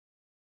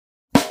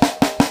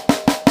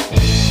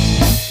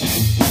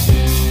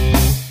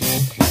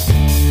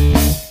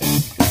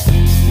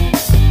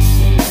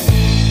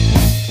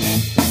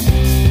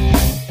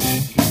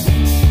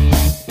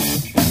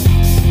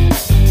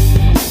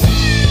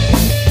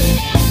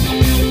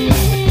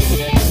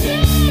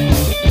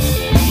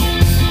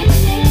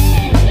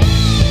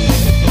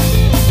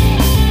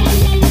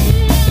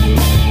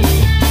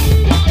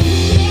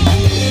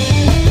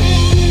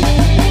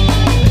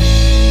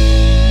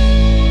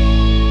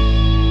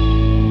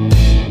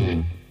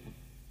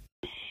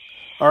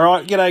All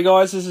right, g'day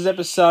guys. This is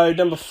episode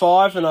number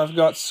 5, and I've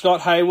got Scott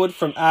Hayward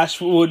from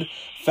Ashwood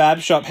Fab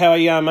Shop. How are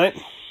you going, mate?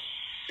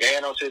 Yeah,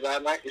 not too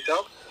bad, mate.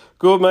 Yourself?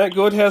 Good, mate.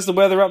 Good. How's the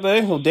weather up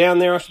there? Or down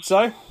there, I should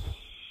say.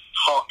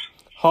 Hot.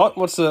 Hot.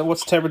 What's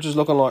the temperatures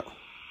looking like?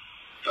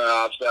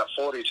 It's about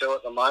 42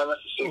 at the moment.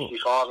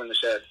 65 in the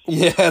shed.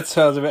 Yeah, that's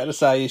what I was about to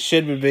say. Your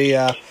shed would be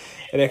an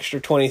extra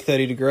 20,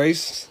 30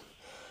 degrees.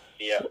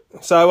 Yeah.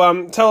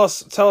 So, tell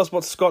us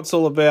what Scott's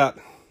all about.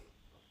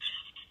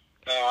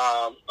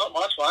 Not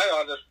much, mate.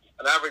 I'm just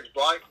an average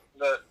bloke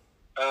that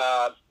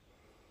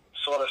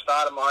sort of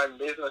started my own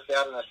business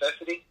out of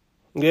necessity.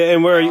 Yeah,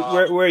 and where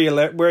are you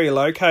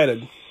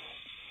located?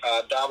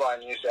 Dubbo,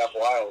 New South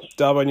Wales.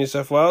 Dubbo, New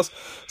South Wales.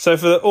 So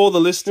for all the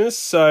listeners,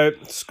 so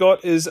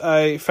Scott is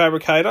a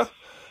fabricator.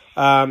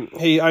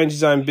 He owns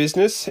his own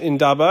business in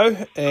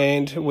Dubbo,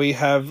 and we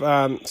have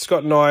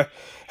Scott and I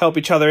help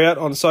each other out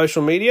on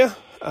social media,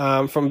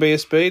 from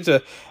BSB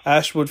to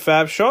Ashwood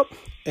Fab Shop,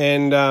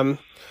 and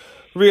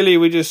really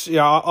we just,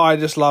 I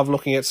just love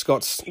looking at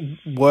Scott's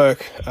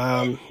work.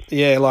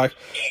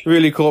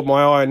 Really caught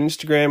my eye on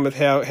Instagram with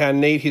how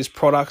neat his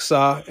products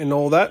are and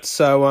all that.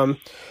 So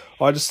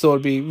I just thought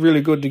it'd be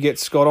really good to get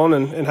Scott on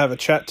and have a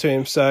chat to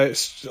him. So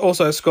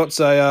also Scott's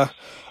a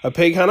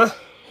pig hunter.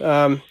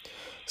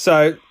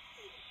 So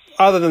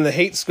other than the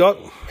heat, Scott,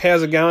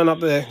 how's it going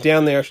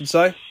down there, I should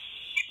say?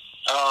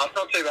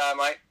 Not too bad,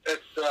 mate.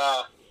 It's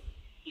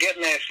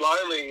getting there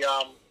slowly.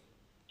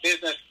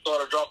 Business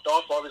sort of dropped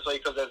off, obviously,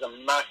 because there's a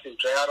massive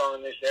drought on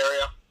in this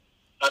area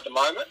at the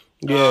moment.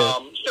 Yeah.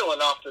 Still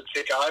enough to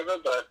tick over,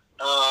 but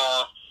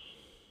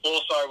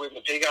also with the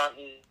pig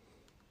hunting,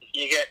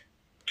 you get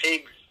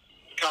pigs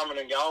coming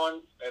and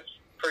going. It's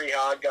pretty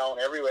hard going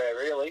everywhere,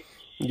 really.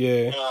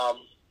 Yeah.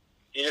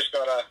 You just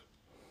got to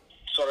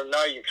sort of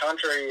know your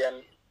country,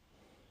 and,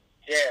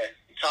 yeah,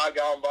 it's hard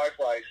going both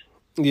ways.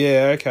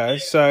 Yeah, okay.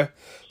 So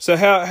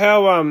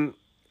how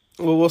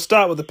well, we'll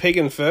start with the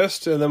pigging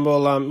first, and then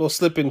we'll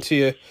slip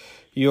into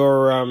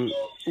your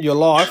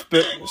life.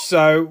 But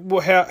so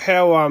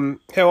how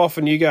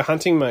often you go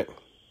hunting, mate?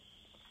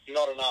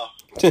 Not enough.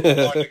 I'd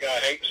like to go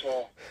heaps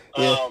more.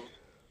 Yeah.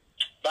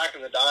 Back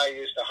in the day, I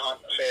used to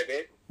hunt a fair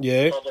bit.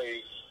 Yeah.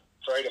 Probably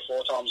 3 to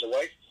 4 times a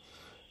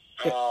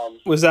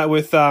week. Was that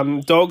with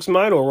dogs,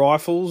 mate, or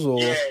rifles, or?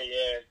 Yeah,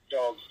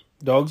 dogs.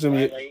 Dogs, and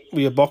were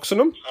you boxing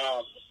them?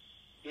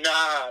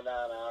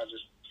 No,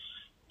 just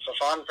for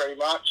fun, pretty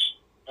much.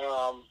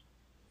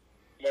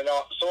 When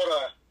I sort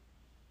of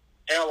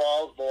how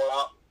I was brought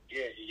up,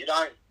 you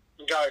don't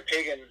go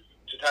pigging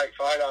to take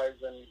photos,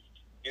 and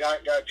you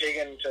don't go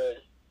pigging to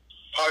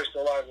post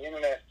all over the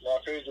internet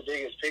like who's the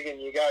biggest pigging.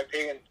 You go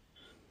pigging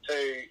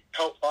to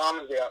help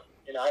farmers out,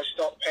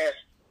 stop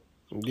pests.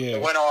 Yeah.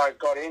 So when I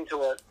got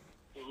into it,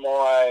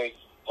 my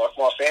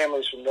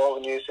family's from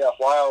northern New South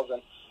Wales,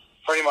 and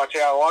pretty much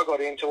how I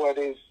got into it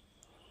is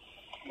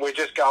we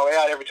just go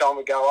out every time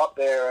we go up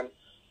there, and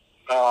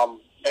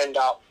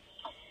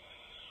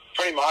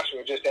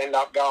we just end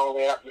up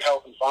going out and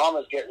helping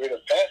farmers get rid of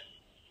pests.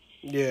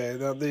 Yeah,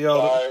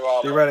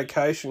 the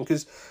eradication.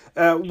 Because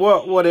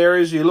what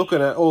areas are you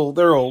looking at?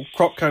 They're all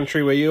crop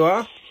country where you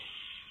are?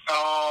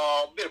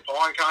 A bit of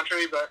pine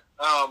country, but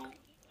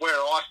where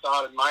I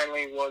started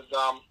mainly was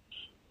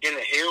in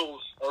the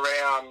hills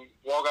around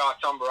Wagga,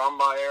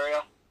 Tumbarumba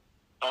area.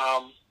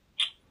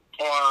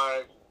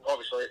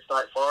 Obviously it's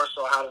state forest,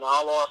 so I had an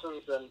R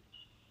licence, and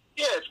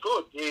yeah, it's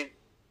good.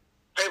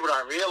 People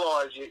don't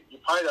realise you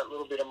pay that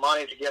little bit of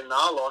money to get an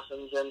R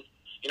licence, and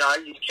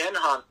you can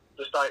hunt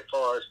the state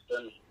forest,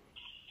 and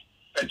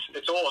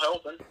it's all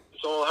helping.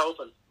 It's all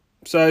helping.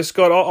 So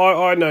Scott,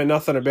 I know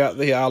nothing about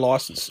the R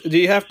licence. Do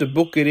you have to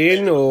book it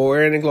in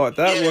or anything like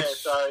that? Yeah,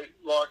 so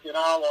like an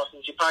R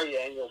licence, you pay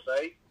your annual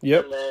fee.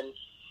 Yep. And then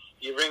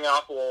you ring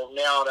up, or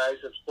nowadays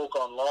it's book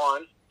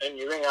online, and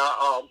you ring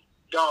up,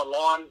 go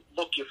online,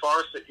 book your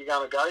forest that you're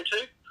going to go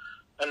to,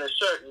 and there's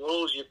certain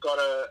rules you've got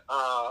to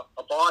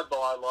abide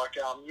by. Like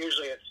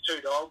usually it's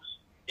 2 dogs.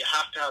 You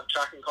have to have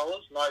tracking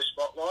collars, no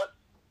spotlight.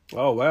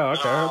 Oh wow,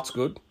 okay, that's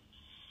good.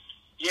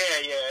 Yeah,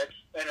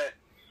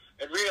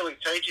 it really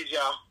teaches you.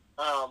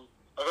 I've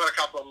got a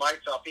couple of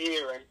mates up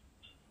here, and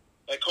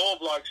they call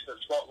blokes that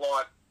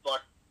spotlight,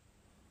 like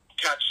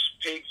catch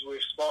pigs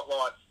with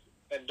spotlights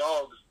and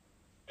dogs.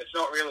 It's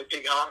not really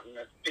pig hunting;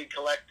 it's pig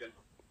collecting.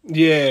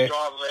 Yeah. You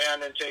drive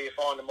around until you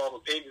find a mob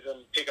of pigs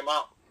and pick them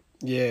up.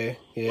 Yeah.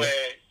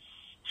 Where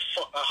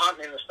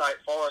hunting in the state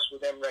forest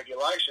with them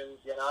regulations,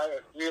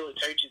 it really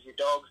teaches your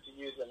dogs to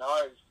use their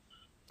nose.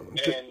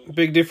 And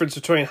big difference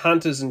between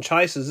hunters and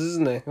chasers,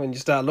 isn't there, when you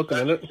start looking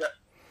at it?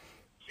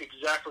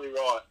 Exactly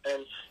right.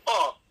 And,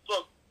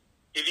 look,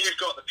 if you've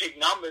got the pig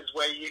numbers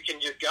where you can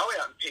just go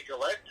out and pick a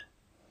left,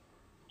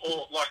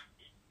 or,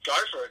 go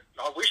for it.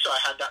 I wish I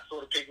had that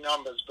sort of pig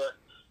numbers, but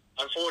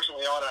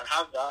unfortunately I don't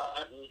have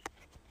that. And,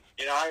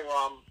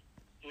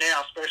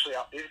 now, especially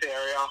up this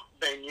area,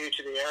 being new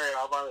to the area,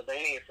 I've only been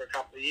here for a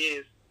couple of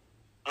years,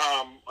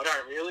 I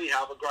don't really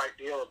have a great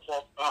deal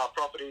of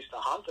properties to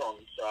hunt on.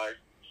 So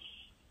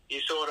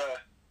you sort of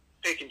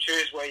pick and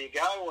choose where you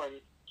go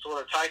and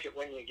sort of take it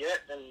when you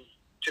get. And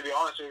to be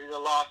honest with you, the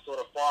last sort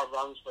of 5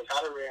 runs we've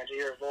had around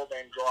here have all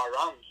been dry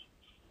runs.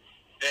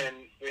 And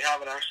we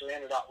haven't actually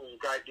ended up with a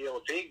great deal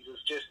of pigs.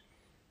 It's just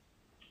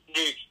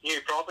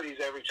new properties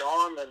every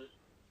time. And,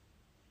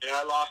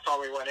 last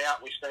time we went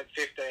out, we spent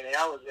 15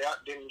 hours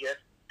out, didn't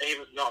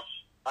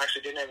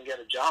even get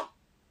a jump.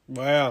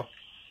 Wow.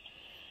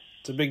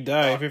 It's a big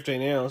day,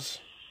 15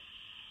 hours.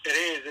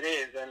 It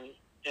is. And,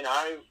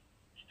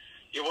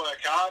 you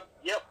work hard.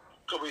 Yep.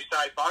 Could we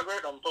say bugger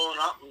it? I'm pulling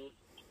up and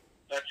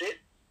that's it.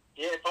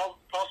 Yeah,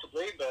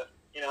 possibly. But,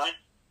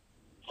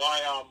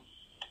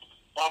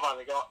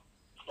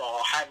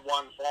 I had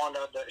one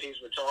finder, but he's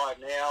retired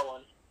now,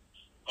 and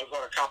I've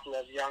got a couple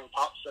of young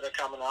pups that are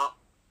coming up,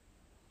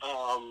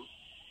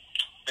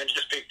 and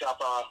just picked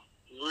up a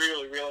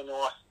really, really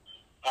nice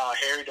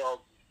hairy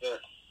dog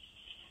that,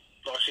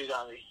 she's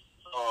only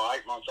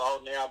 8 months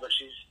old now, but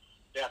she's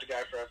about to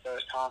go for her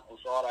first hunt on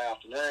Friday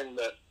afternoon.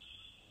 But,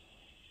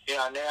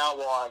 now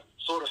I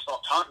sort of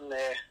stopped hunting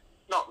there.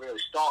 Not really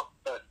stopped,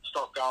 but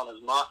stopped going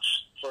as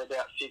much for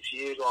about 6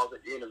 years while I was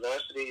at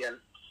university and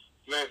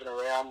moving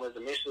around with the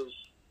missus.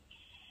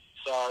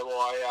 So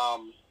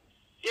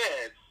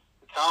it's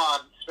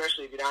hard,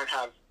 especially if you don't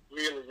have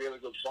really, really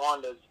good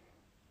finders.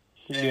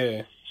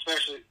 Yeah.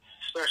 Especially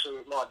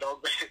with my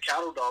dog being a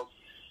cattle dog.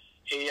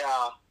 He,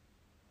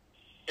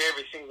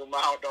 every single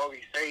male dog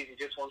he sees, he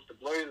just wants to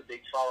blue the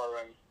big fella.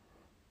 And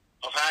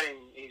I've had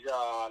him, he's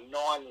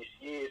 9 this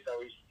year, so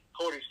he's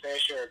caught his fair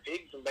share of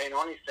pigs and been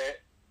on his fair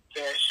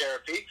share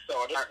of pigs, so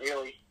I don't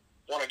really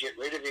want to get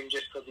rid of him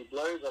just because he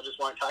blues. I just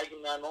won't take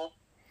him no more.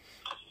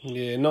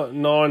 Yeah, not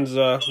 9's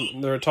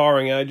the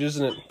retiring age,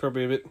 isn't it?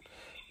 Probably a bit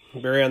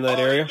around that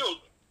area. He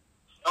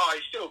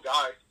still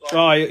goes.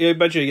 I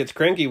bet you he gets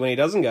cranky when he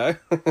doesn't go.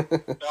 He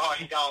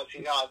does.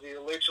 He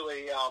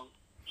literally,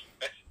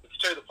 it's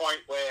to the point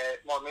where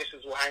my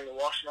missus will hang the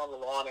washing on the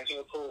line and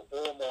he'll pull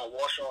all my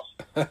wash off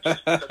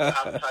just because I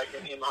haven't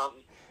taken him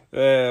hunting.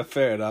 Yeah,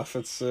 fair enough.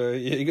 It's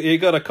you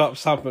got to cop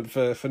something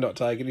for not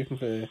taking him.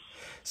 Yeah.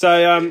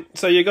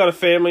 So you got a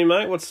family,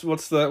 mate? What's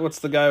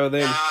the go with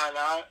them?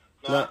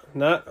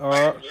 No. All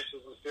right. Missus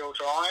is still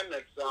trying.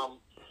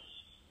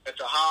 It's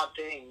a hard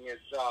thing.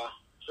 It's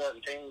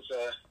certain things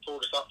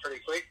pulled us up pretty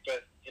quick,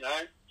 but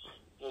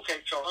we'll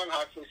keep trying.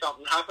 Hopefully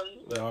something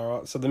happens. All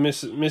right. So the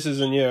missus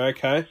and you,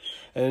 okay,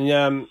 and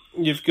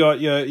you've got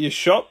your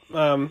shop.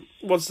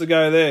 What's the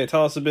go there?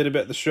 Tell us a bit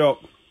about the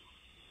shop.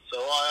 So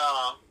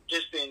I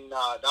just in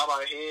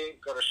Dubbo here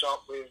got a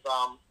shop with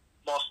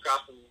Boss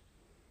Gus and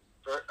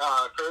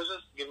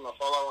Cruises. Give him a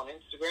follow on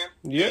Instagram.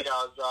 Yeah. He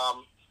does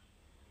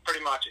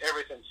pretty much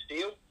everything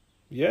steel.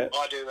 Yeah.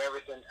 I do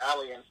everything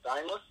alley and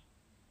stainless.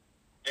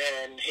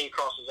 And he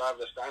crosses over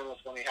to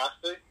stainless when he has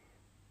to.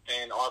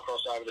 And I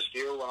cross over to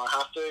steel when I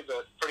have to.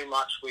 But pretty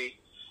much we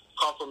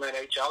complement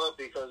each other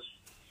because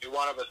if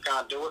one of us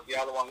can't do it, the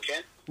other one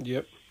can.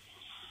 Yep.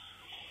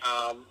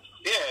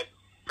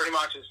 Pretty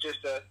much it's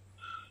just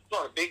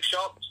not a big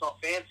shop. It's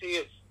not fancy.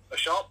 It's a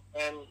shop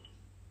and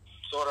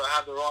sort of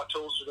have the right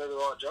tools to do the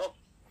right job.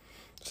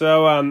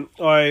 So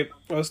I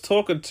was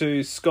talking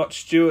to Scott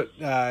Stewart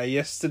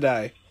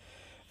yesterday,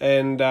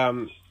 and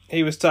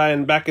he was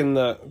saying back in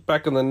the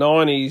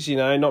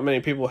 90s, not many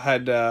people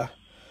had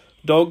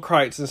dog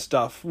crates and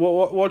stuff.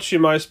 What's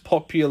your most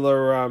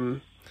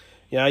popular?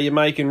 You're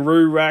making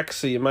roo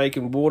racks, or you're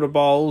making water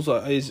bowls,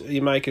 or are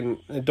you making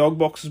dog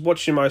boxes?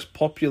 What's your most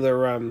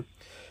popular?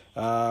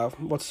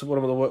 What's what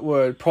am the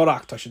word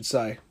product? I should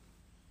say.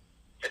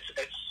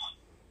 It's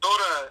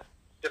sort of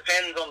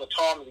depends on the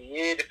time of the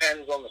year,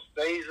 depends on the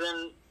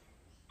season.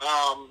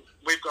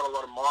 We've got a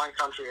lot of mine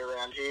country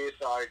around here,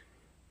 so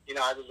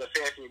there's a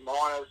fair few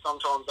miners.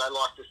 Sometimes they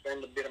like to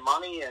spend a bit of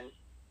money, and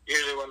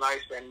usually when they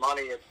spend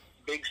money, it's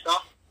big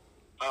stuff.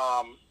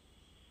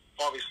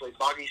 Obviously,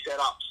 buggy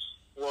setups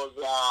was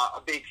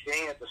a big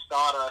thing at the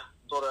start of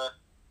sort of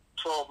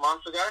 12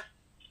 months ago.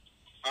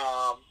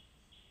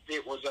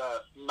 It was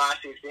a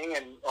massive thing,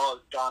 and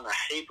I've done a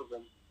heap of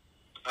them,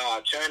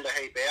 turned a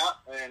heap out,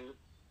 and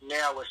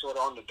now we're sort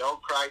of on the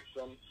dog crates,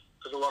 and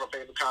because a lot of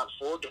people can't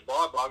afford to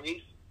buy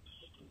buggies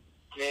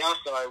now,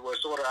 so we're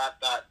sort of at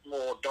that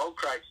more dog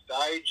crate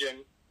stage,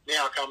 and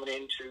now coming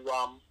into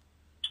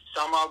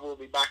summer, we'll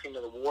be back into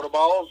the water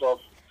bowls.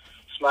 I've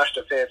smashed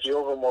a fair few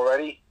of them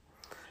already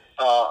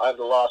over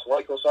the last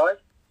week or so.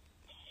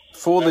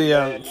 For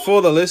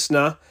the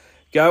listener,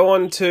 go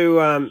on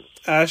to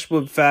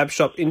Ashwood Fab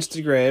Shop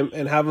Instagram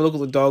and have a look at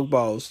the dog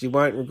bowls. You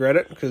won't regret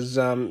it because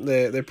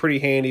they're pretty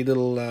handy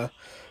little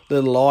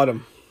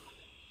item.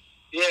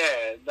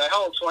 Yeah, they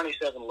hold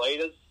 27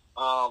 litres.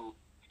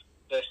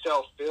 They're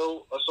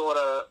self-fill. I sort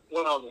of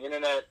went on the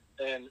internet,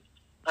 and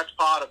that's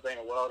part of being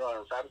a welder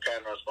and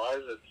fabricator, I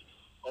suppose.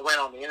 I went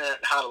on the internet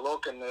and had a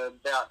look, and they're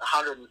about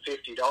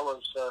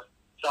 $150 for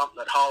something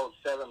that holds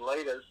 7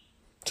 litres.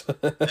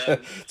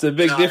 It's a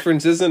big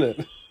difference, isn't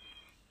it?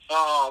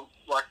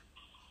 Like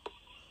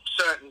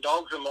certain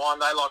dogs of mine,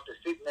 they like to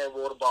sit in their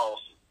water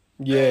bowls.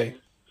 Yeah.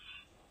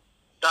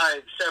 And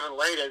 7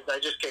 litres, they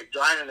just keep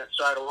draining it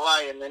straight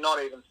away, and they're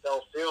not even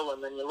self-fill,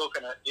 and then you're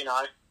looking at,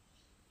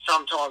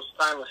 sometimes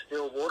stainless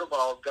steel water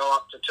bowls go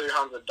up to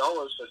 $200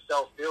 for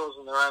self-fills,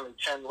 and they're only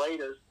 10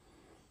 litres.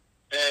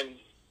 And,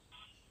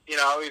 you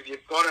know, if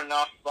you've got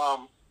enough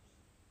room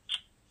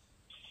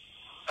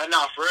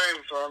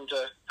for them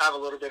to have a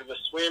little bit of a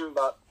swim,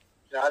 but,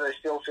 you know, they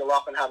still fill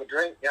up and have a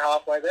drink, you're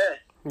halfway there.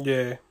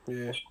 Yeah,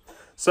 yeah.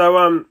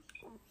 So,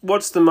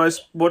 what's the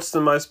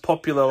most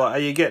popular? Like, are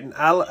you getting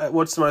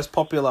what's the most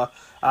popular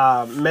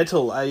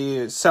metal? Are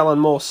you selling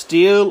more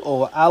steel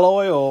or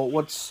alloy, or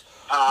what's?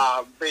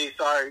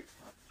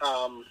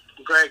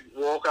 Greg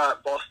Walker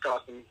at Boss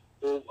Custom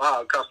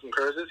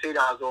Cruisers, he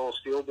does all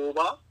steel bull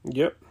bar.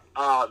 Yep.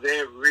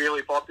 They're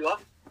really popular.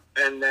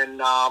 And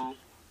then I'm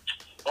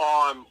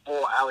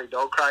all alley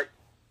dog crate.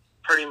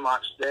 Pretty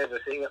much they're the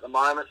thing at the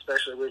moment,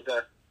 especially with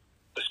the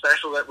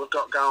special that we've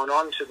got going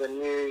on to the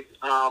new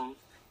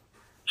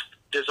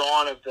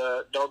design of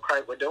the dog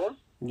crate we're doing.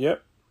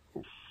 Yep.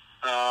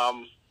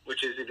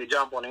 Which is, if you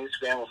jump on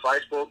Instagram or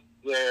Facebook,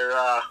 they're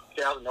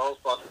 $1,000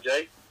 plus a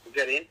G.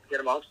 Get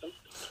amongst them.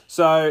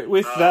 So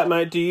with that,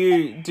 mate, do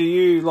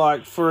you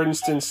like, for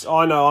instance,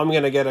 I know I'm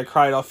going to get a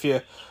crate off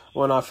you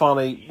when I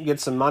finally get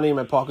some money in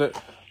my pocket,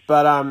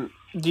 but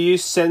do you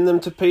send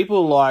them to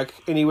people like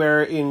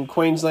anywhere in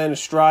Queensland,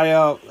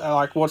 Australia?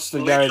 Like, what's the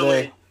go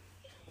there?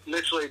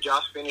 Literally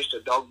just finished a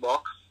dog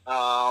box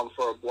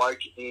for a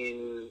bloke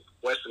in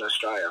Western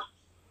Australia.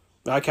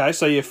 Okay,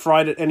 so you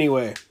freight it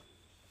anywhere.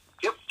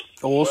 Yep.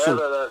 Awesome.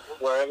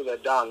 Wherever they're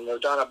done.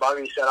 They've done a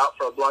buggy set up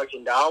for a bloke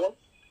in Darwin.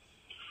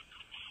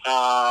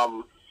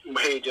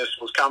 He just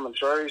was coming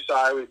through,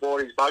 so we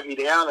brought his buggy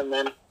down and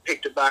then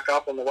picked it back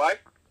up on the way.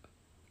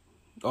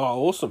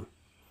 Oh, awesome.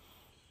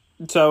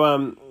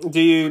 So, do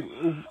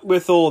you,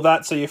 with all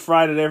that, so you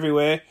freight it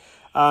everywhere,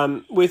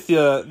 with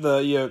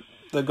the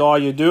guy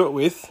you do it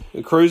with,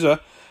 the cruiser,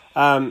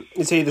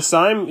 is he the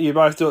same? You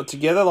both do it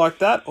together like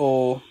that,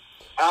 or?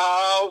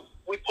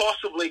 We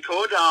possibly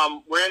could.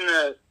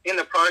 We're in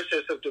the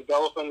process of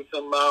developing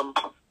some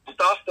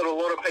stuff that a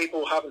lot of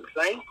people haven't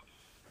seen.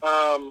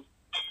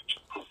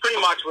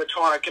 Pretty much we're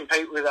trying to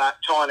compete with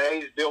that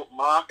Chinese-built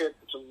market.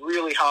 It's a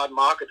really hard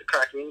market to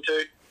crack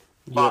into,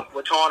 but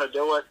we're trying to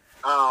do it,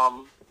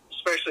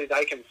 especially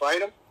they can freight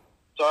them.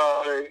 So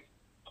I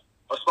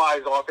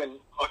suppose I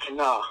can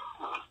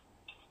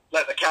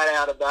let the cat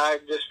out of the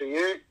bag just for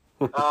you.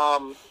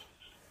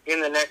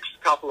 In the next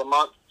couple of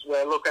months,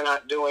 we're looking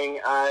at doing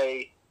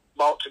a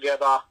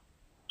bolt-together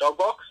dog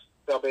box.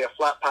 There'll be a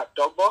flat-pack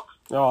dog box.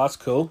 Oh, that's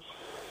cool.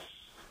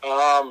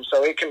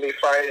 So it can be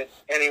freighted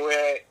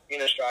anywhere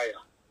in Australia.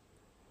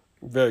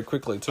 Very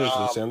quickly too,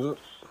 from the sound of it.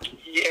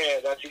 Yeah,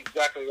 that's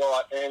exactly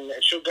right. And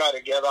it should go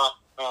together,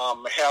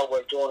 how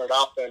we've drawn it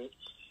up. And,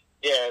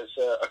 yeah, it's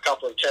a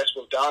couple of tests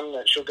we've done.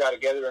 It should go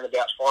together in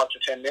about 5 to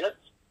 10 minutes.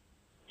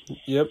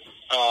 Yep.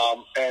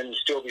 And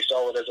still be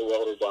solid as a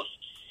welded one.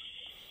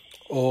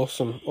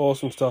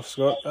 Awesome stuff,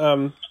 Scott.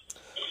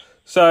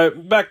 So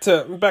back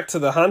to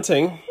the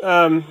hunting.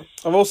 I've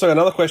also got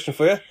another question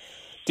for you.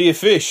 Do you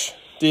fish?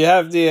 Do you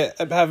have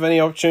any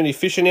opportunity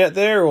fishing out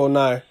there, or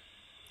no?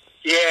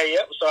 Yeah,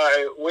 yep.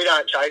 So we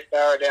don't chase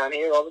barra down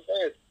here, obviously.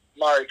 It's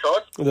Murray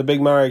cod. The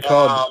big Murray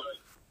cod.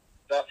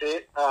 That's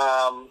it.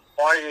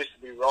 I used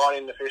to be right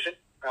into fishing.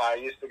 I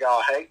used to go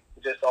a heap.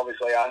 Just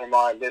obviously owning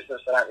my own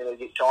business, I don't really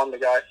get time to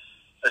go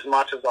as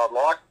much as I'd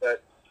like.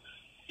 But,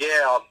 yeah,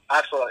 I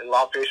absolutely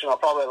love fishing. I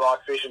probably like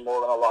fishing more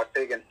than I like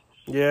pigging.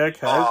 Yeah,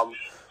 okay.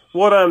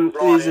 What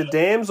is it,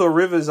 dams or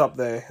rivers up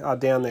there,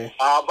 down there?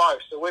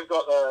 Both. So we've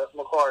got the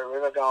Macquarie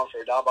River going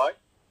through Dubbo.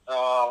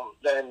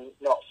 Then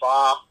not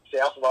far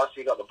south of us,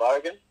 you got the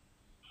Bogan.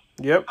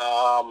 Yep.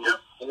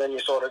 And then you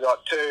sort of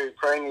got two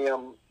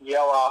premium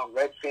yellow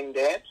redfin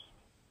dams.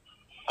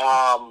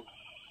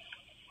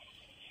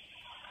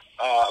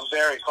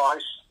 Very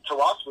close to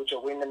us, which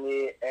are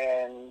Windermere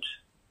and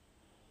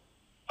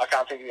I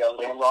can't think of the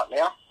other dam right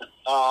now.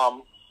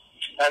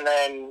 And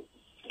then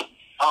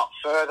up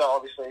further,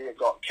 obviously, you've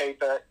got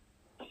Keepit,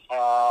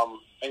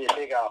 and your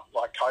bigger,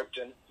 like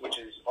Copeton, which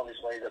is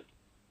obviously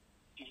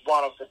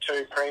one of the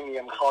two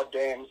premium cod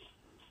dams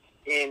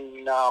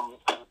in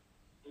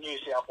New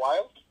South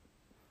Wales.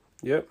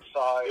 Yep.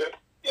 So,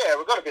 yeah,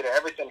 we've got a bit of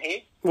everything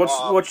here.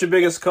 What's your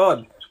biggest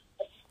cod?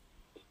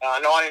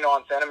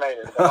 99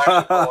 centimetres. I've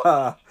actually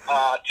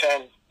caught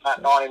 10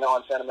 at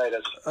 99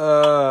 centimetres.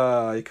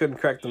 You couldn't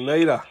crack the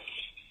meter.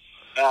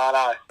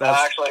 No.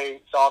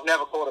 Actually, so I've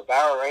never caught a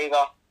barra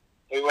either.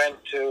 We went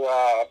to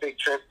a big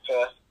trip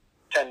for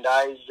 10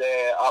 days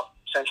there up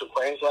central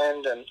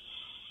Queensland, and it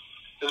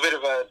was a bit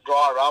of a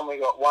dry run. We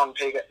got one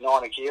pig at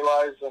 90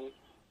 kilos, and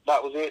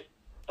that was it.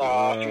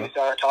 A few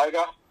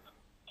Saratoga,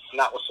 and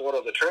that was sort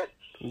of the trip.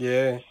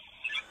 Yeah.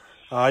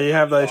 You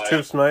have those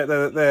trips, mate.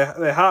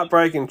 They're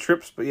heartbreaking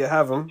trips, but you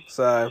have them.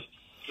 So,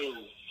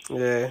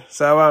 yeah.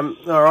 So,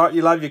 all right.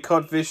 You love your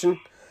cod fishing.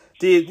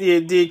 Do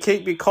you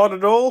keep your cod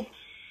at all?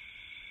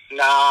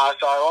 Nah.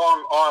 So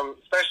I'm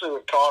especially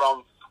with cod.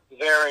 I'm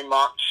very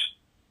much.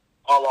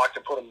 I like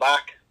to put them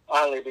back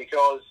only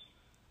because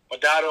my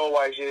dad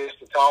always used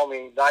to tell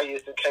me they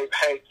used to keep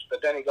heaps,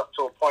 but then he got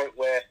to a point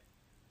where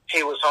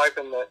he was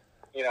hoping that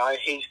you know,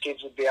 his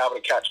kids would be able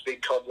to catch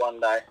big cod one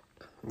day.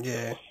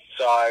 Yeah.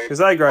 So Because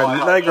they grow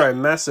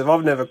massive.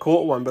 I've never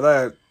caught one, but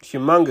they're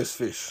humongous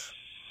fish.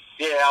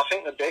 Yeah, I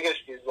think the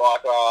biggest is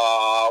like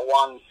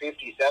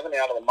 157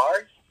 out of the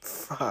Murray.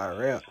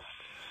 Far out.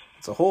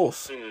 It's a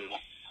horse.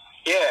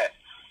 Yeah,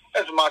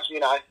 as much, you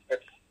know,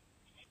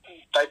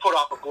 they put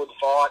up a good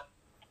fight.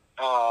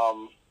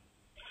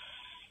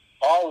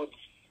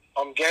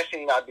 I'm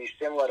guessing they'd be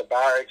similar to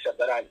Barra, except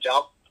they don't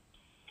jump.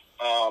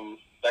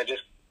 They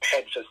just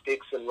head for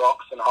sticks and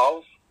rocks and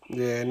holes.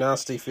 Yeah,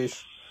 nasty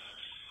fish.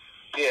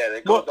 Yeah,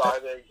 they're good though.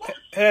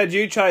 How do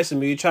you chase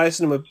them? Are you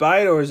chasing them with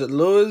bait, or is it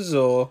lures,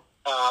 or?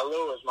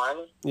 Lures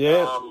mainly.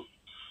 Yeah. I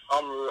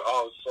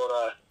was sort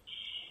of.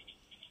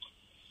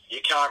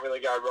 You can't really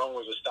go wrong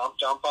with a stump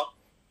jumper.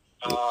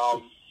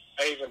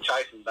 Even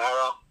chasing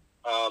Barra,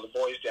 the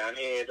boys down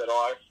here that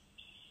I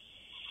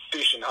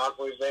fish and hunt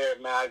with, they're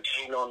mad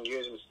keen on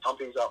using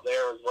stumpies up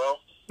there as well.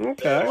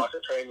 Okay. They're like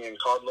a premium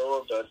cod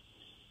lure, but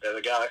there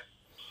they go.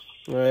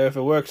 Yeah, if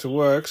it works, it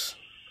works.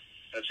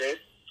 That's it.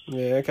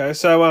 Yeah, okay.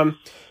 So,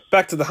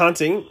 back to the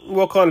hunting.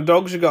 What kind of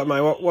dogs you got, mate?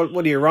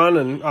 What do you run?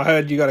 And I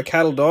heard you got a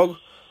cattle dog.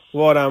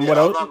 What else? I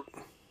run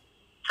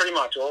pretty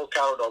much all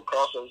cattle dog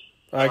crosses.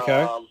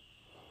 Okay.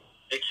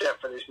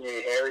 Except for this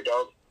new hairy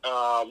dog.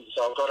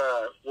 So I've got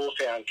a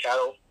wolfhound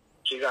cattle.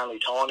 She's only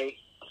tiny.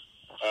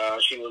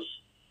 She was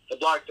the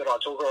bloke that I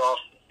took her off.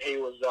 He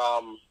was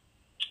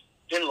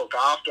didn't look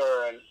after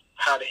her and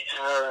had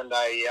her and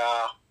a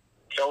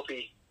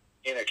kelpie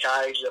in a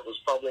cage that was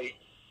probably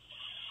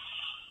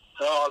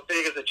as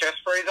big as a chest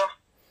freezer.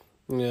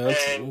 Yeah,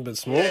 that's a bit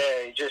small. Yeah,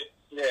 it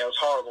was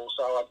horrible.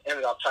 So I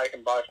ended up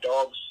taking both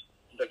dogs.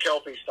 The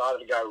kelpie started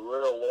to go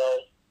real well,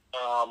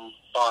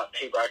 but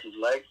he broke his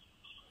leg.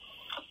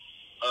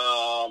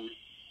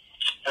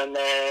 And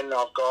then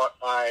I've got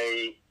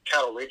a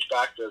cattle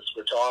ridgeback that's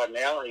retired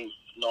now. He's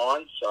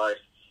 9, so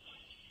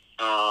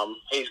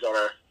he's got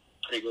a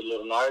pretty good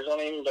little nose on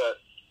him. But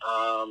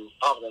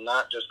other than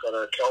that, just got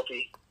a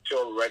kelpie,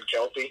 pure red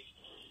kelpie.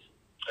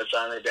 It's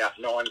only about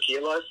 9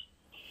 kilos.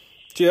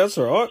 Gee, that's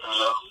all right.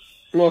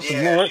 Nice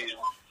and light.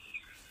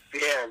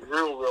 Yeah,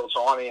 real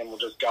tiny, and will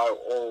just go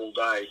all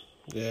day.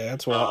 Yeah,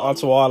 that's why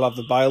I love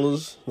the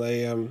bailers.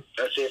 They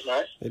That's it,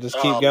 mate. They just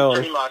keep going.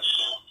 Pretty much.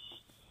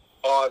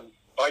 I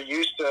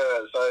used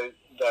to, so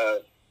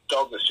the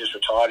dog that's just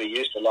retired, he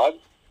used to lug,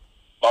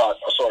 but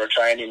I sort of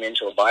trained him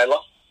into a bailer.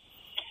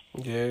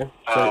 Yeah,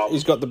 so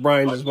he's got the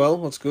brains as well.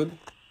 That's good.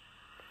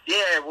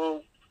 Yeah,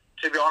 well,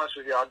 to be honest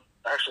with you, I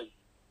actually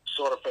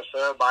sort of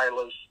prefer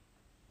bailers.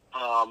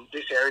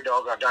 This hairy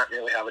dog, I don't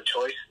really have a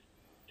choice.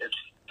 It's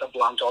a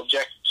blunt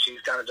object.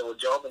 She's going to do a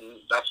job, and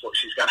that's what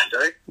she's going to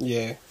do.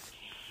 Yeah.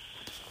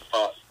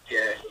 But,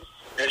 yeah.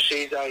 And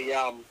she's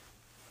a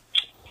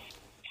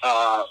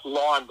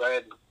line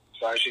bred,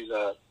 so she's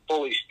a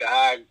fully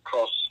stag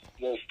cross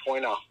wolf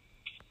pointer.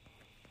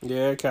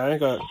 Yeah, okay.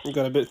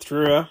 Got a bit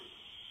through her.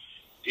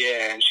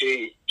 Yeah, and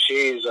she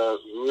is a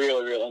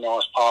really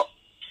nice pup.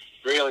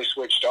 Really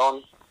switched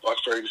on. Like,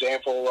 for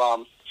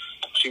example,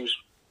 she's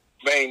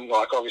been,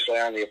 like, obviously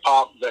only a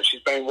pup, but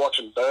she's been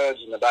watching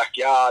birds in the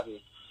backyard, and,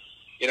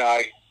 you know,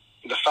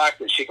 the fact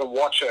that she can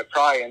watch her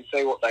prey and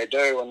see what they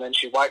do, and then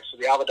she waits for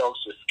the other dogs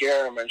to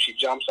scare them, and she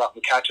jumps up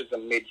and catches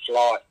them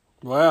mid-flight.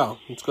 Wow,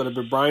 it's got a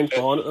bit of brains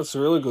behind it. That's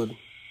really good.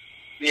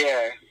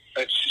 Yeah,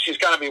 she's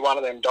going to be one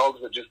of them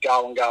dogs that just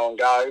go and go and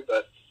go,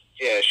 but,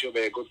 yeah, she'll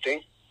be a good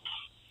thing.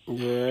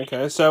 Yeah,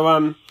 okay.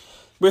 So,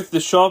 with the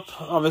shop,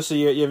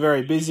 obviously you're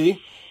very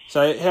busy.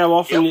 So, how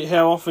often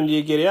do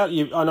you get out?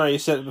 I know you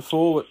said it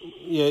before, but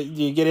do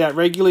you get out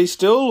regularly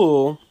still,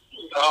 or?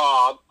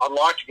 Oh, I'd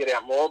like to get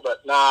out more,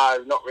 but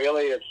no, not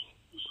really.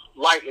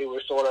 Lately,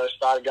 we've sort of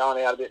started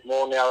going out a bit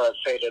more now that it's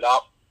heated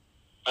up.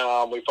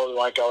 We probably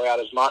won't go out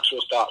as much.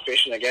 We'll start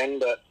fishing again,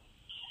 but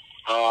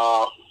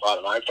I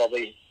don't know,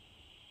 probably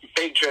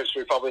big trips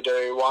we probably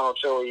do 1 or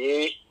 2 a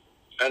year,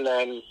 and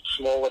then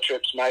smaller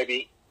trips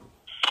maybe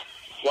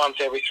once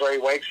every 3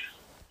 weeks.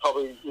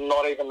 Probably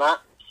not even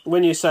that.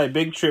 When you say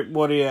big trip,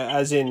 what are you,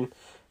 as in,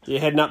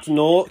 you're heading up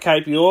to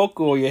Cape York,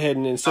 or you're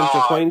heading in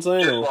central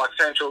Queensland? Just like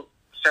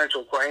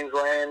central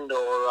Queensland,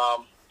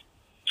 or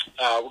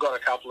we've got a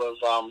couple of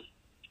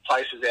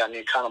places out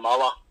near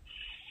Cunnamulla,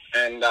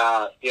 and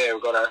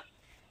we've got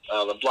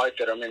the bloke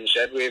that I'm in the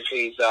shed with.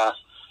 He's got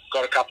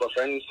a couple of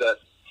friends that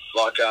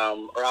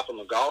are up on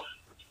the Gulf.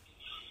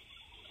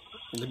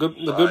 The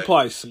good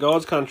place,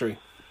 God's country.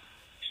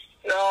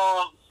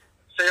 No,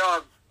 see,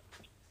 I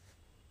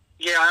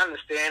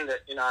understand that.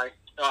 You know,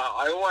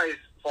 I always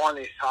find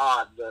this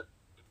hard that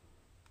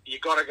you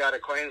got to go to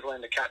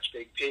Queensland to catch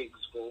big pigs.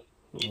 Well,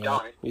 you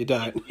don't. You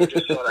don't. You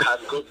just got to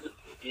have good.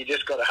 You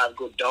just got to have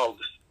good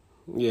dogs.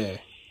 Yeah.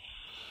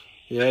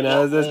 Yeah.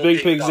 No, there's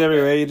big pigs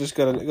everywhere. You just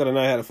got to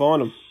know how to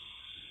find them.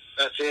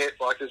 That's it.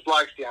 Like, there's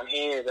blokes down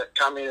here that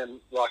come in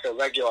and, like, are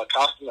regular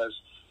customers.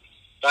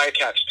 They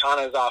catch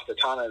tonners after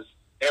tonners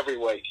every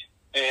week,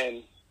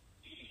 and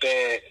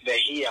they're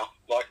here.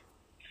 Like,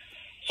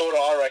 sort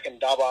of, I reckon,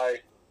 Dubbo,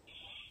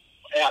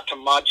 out to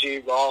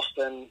Mudgee,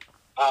 Ralston,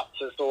 up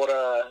to sort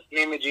of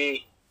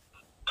Nymagee,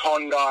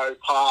 Condo,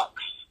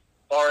 Parks,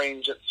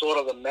 Orange. It's sort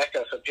of the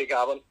mecca for pig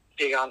hunting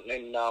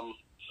in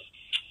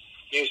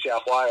New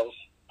South Wales.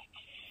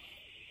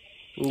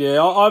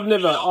 Yeah, I've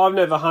never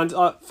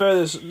hunted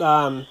furthest.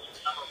 I've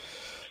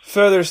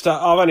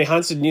only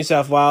hunted New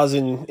South Wales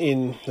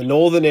in the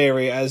northern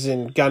area, as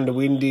in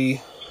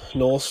Gundawindi,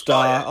 North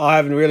Star. Oh, yeah. I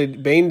haven't really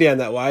been down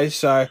that way,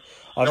 so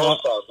North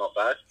Star's not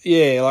bad.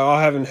 yeah, like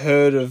I haven't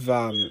heard of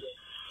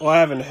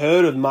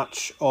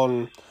much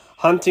on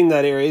hunting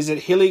that area. Is it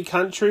hilly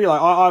country?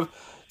 Like I've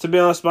to be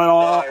honest, mate,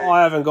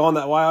 I haven't gone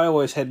that way. I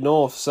always head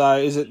north.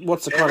 So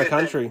what's the kind of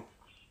country?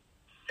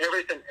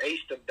 Everything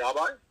east of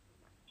Dubbo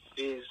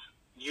is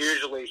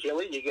usually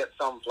hilly. You get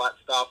some flat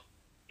stuff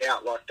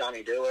out like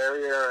Dunedoo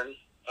area and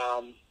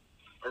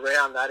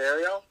around that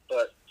area,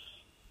 but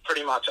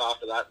pretty much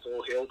after that it's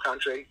all hill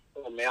country,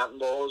 all mountain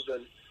balls,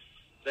 and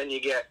then you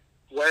get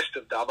west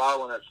of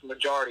Dubbo and it's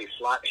majority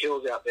flat.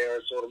 Hills out there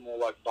are sort of more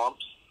like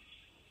bumps.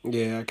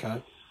 Yeah,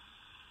 okay.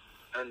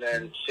 And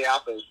then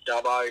south of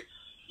Dubbo,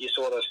 you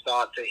sort of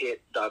start to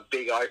hit the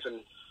big open,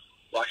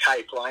 like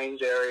Hay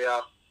Plains area,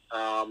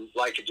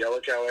 Lake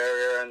Angelico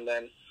area, and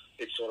then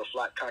it's sort of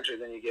flat country.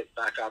 Then you get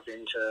back up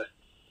into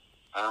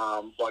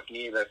like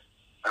near the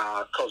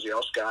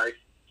Kosciuszko,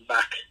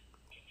 back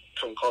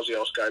from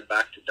Kosciuszko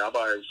back to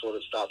Dubbo, it sort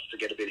of starts to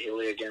get a bit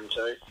hilly again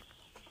too.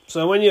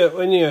 So when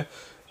you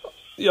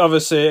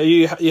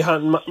obviously are you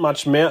hunting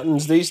much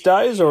mountains these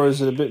days, or is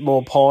it a bit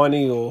more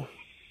piney or?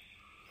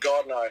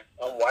 God no,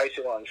 I'm way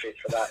too unfit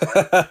for that,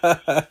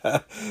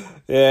 mate.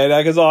 Yeah, no,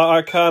 because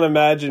I can't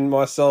imagine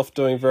myself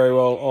doing very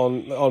well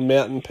on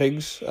mountain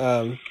pigs.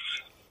 So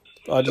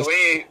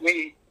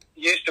we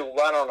used to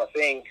run on a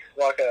thing,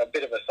 like a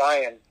bit of a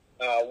saying,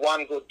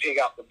 one good pig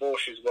up the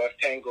bush is worth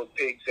 10 good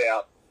pigs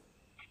out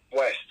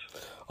west.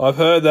 I've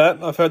heard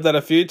that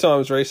a few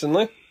times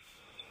recently.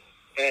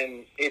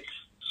 And it's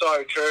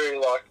so true.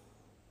 Like,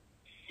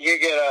 you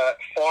get a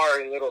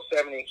fiery little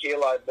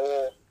 70-kilo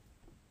boar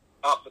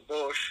up the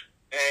bush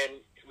and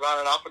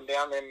running up and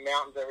down them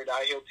mountains every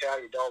day, he'll tell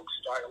your dogs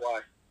straight away.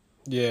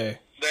 Yeah.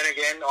 Then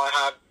again,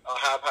 I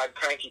have had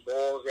cranky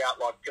boars out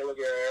like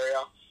Pilliga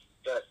area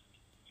that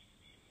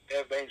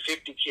have been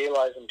 50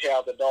 kilos and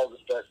towed the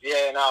dogs. But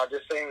yeah, no, it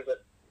just seems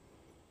that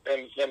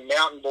them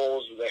mountain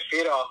boars, they're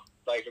fitter,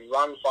 they can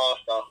run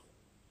faster.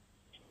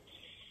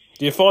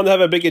 Do you find they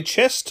have a bigger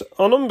chest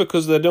on them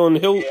because they're doing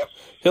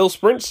hill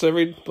sprints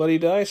every bloody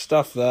day?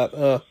 Stuff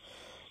that.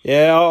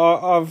 Yeah,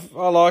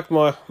 I like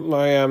my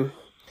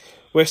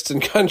Western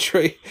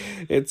country.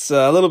 It's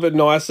a little bit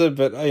nicer,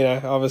 but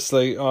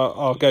obviously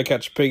I'll go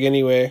catch a pig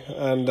anywhere,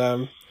 and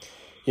I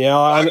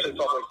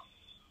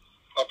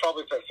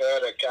probably prefer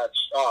to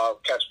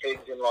catch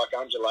pigs in like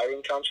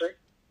undulating country.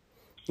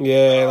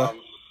 Yeah,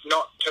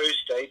 not too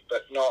steep,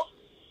 but not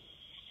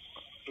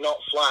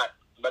flat,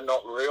 but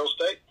not real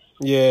steep.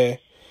 Yeah.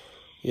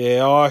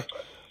 I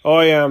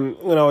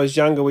when I was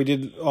younger, we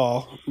did.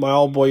 My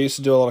old boy used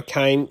to do a lot of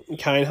cane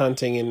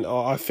hunting, and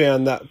I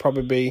found that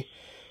probably be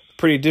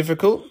pretty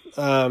difficult.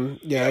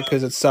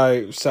 Because it's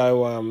so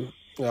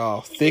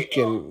thick,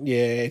 and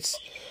it's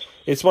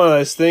one of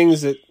those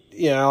things that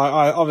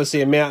I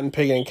obviously a mountain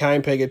pig and a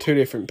cane pig are two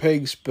different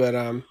pigs, but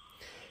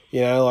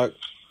like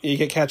you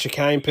can catch a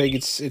cane pig,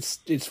 it's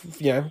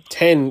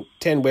 10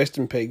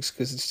 Western pigs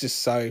because it's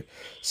just so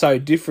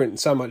different,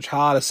 so much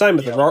harder. Same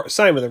with the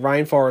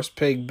rainforest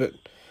pig, but.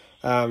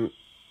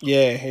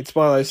 It's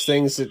one of those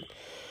things that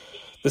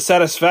the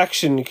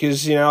satisfaction,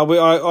 because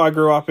I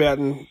grew up out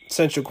in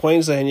central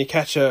Queensland, and you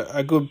catch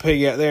a good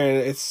pig out there, and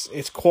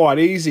it's quite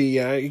easy.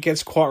 It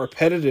gets quite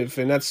repetitive,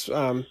 and that's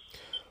like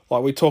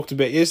we talked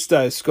about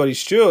yesterday. Scotty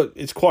Stewart,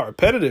 it's quite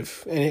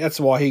repetitive, and that's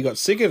why he got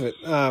sick of it.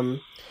 And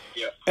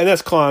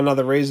that's kind of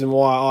another reason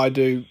why I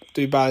do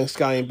barling,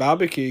 sculling, and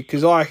barbecue,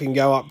 because I can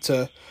go up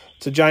to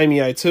Jamie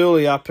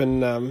O'Toole up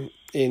in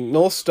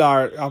North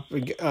Star, up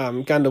in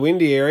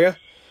Gundawindi area.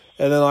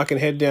 And then I can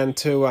head down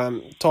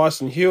to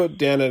Tyson Hewitt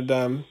down at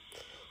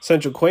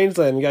central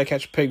Queensland and go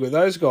catch a pig with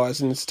those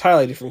guys. And it's a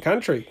totally different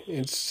country.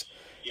 It's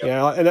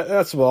and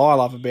that's what I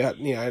love about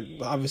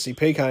obviously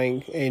pig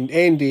hunting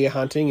and deer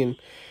hunting, and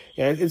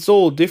it's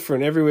all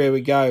different everywhere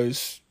we go.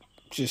 Is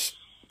just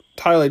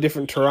totally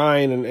different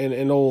terrain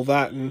and all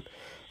that. And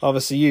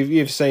obviously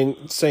you've seen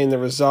the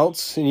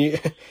results, and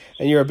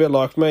you're a bit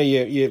like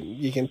me.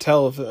 You can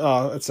tell if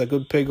it's a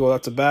good pig or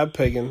that's a bad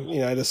pig, and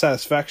the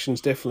satisfaction's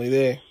definitely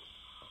there.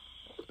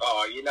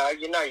 Oh, you know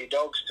your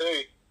dogs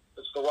too.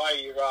 It's the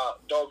way your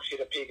dogs hit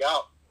a pig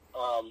up.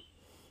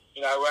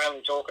 We're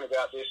only talking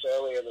about this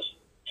earlier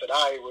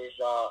today with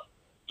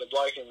the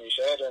bloke in my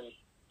shed and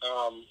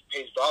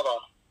his brother.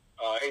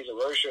 He's a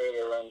roo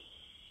shooter, and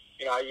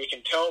you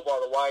can tell by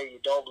the way your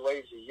dog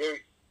leaves the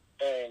ute.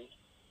 And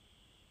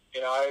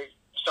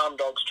some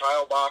dogs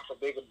trail bark for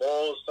bigger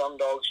balls. Some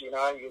dogs, you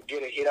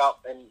get a hit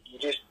up, and you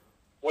just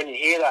when you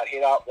hear that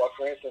hit up, like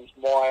for instance,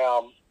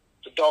 my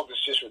the dog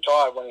that's just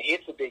retired, when he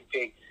hits a big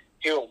pig,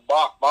 he'll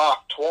bark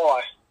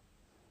twice.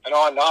 And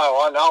I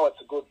know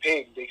it's a good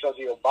pig because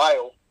he'll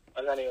bail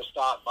and then he'll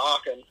start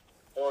barking,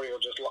 or he'll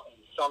just,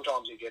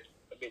 sometimes he gets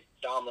a bit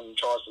dumb and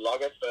tries to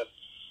lug it, but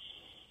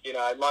you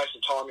know, most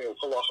of the time he'll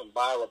pull off and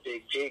bail a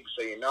big pig,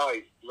 so you know,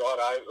 it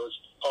was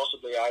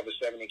possibly over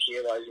 70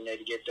 kilos. You need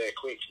to get there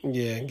quick.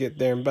 Yeah, get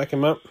there and back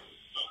him up.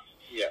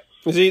 Yeah.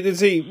 Is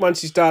he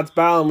once he starts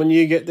bailing, when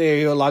you get there,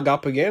 he'll lug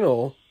up again,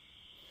 or?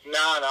 No,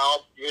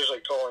 I'll usually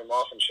call him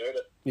off and shoot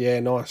it.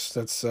 Yeah, nice.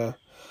 That's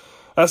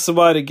the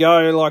way to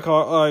go. Like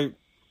I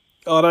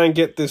don't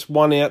get this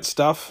one out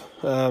stuff.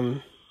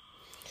 You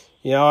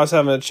know, I was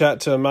having a chat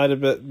to a mate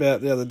about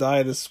the other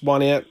day. This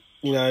one out,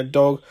 you know,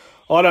 dog.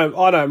 I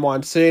don't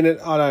mind seeing it.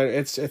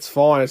 It's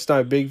fine. It's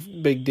no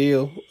big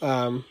deal.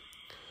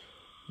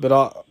 But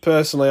I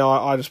personally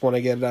just want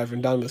to get it over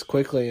and done with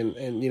quickly,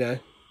 and you know,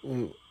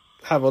 and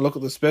have a look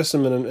at the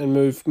specimen and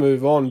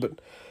move on. But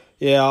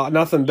yeah,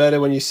 nothing better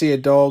when you see a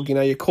dog. You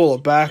know, you call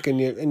it back and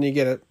you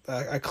get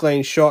a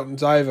clean shot and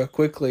it's over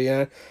quickly. You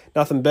know,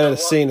 nothing better than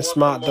seeing a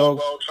smart dog.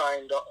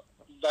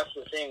 That's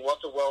the thing.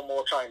 What's a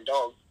more trained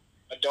dog?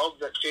 A dog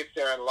that sits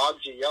there and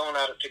lugs you, yelling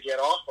at it to get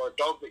off, or a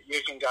dog that you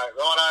can go,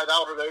 righto,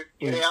 that'll do,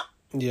 get out.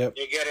 Yep.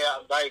 You get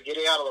out, they get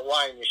out of the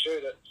way and you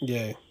shoot it.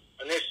 Yeah.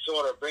 And this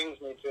sort of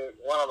brings me to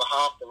one of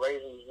the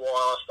reasons why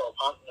I stopped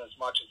hunting as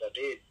much as I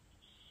did.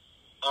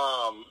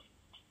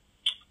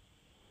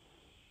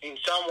 In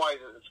some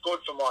ways, it's good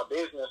for my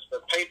business,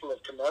 but people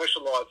have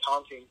commercialised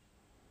hunting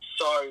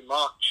so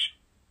much,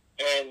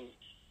 and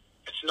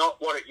it's not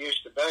what it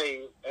used to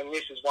be. And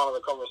this is one of the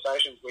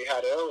conversations we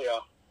had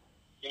earlier.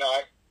 You know,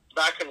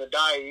 back in the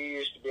day, you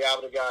used to be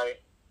able to go,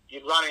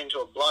 you'd run into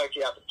a bloke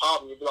out the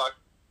pub and you'd be like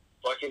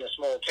in a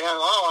small town,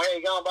 oh, how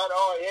you going, bud?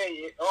 Oh, yeah,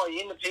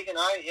 you in the pig and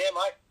yeah,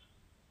 mate.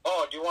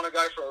 Oh, do you want to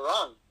go for a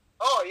run?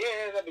 Oh,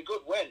 yeah, that'd be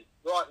good. When?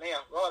 Right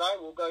now.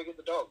 Righto, we'll go get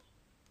the dog.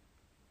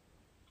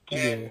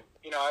 And,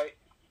 you know,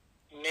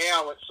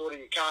 now it's sort of,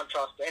 you can't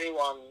trust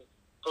anyone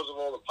because of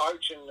all the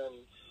poaching and,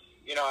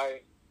 you know,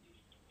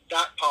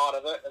 that part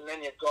of it. And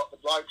then you've got the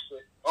blokes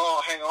that,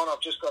 oh, hang on,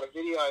 I've just got to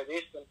video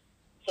this, and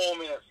 4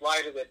 minutes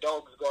later, their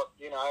dog's got,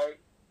 you know,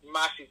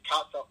 massive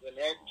cuts up the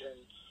neck, and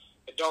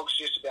the dog's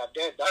just about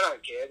dead. They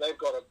don't care. They've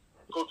got a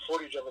good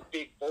footage of a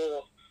big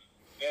boar,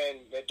 and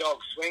their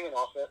dog's swinging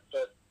off it,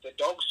 but the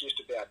dog's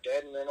just about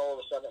dead, and then all of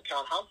a sudden it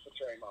can't hunt for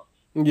 3 months.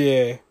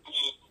 Yeah.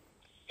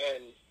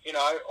 And, you know,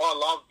 I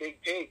love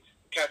big pigs,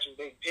 catching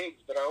big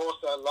pigs, but I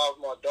also love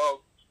my dog.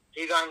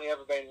 He's only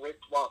ever been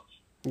ripped once.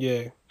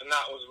 Yeah. And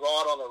that was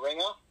right on the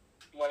ringer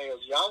when he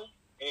was young.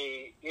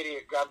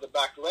 Idiot grabbed the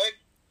back leg.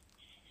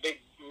 Big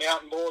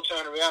mountain boar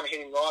turned around and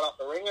hit him right up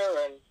the ringer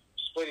and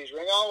split his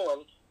ring hole,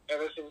 and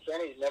ever since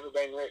then he's never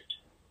been ripped.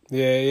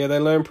 Yeah, they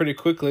learn pretty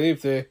quickly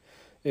if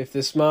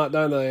they're smart,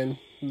 don't they? And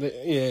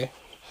yeah,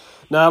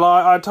 no,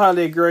 I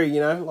totally agree.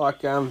 You know,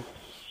 like you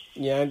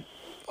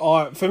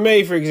know, for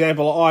me, for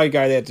example, I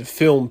go there to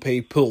film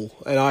people,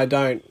 and I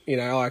don't, you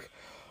know, like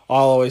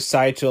I'll always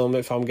say to them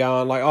if I'm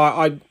going, like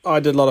I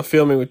did a lot of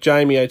filming with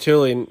Jamie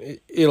O'Toole, and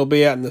it'll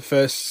be out in the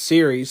first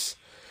series.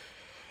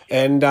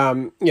 And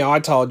you know, I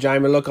told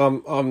Jamie, look,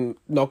 I'm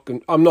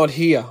not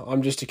here.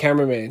 I'm just a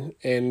cameraman.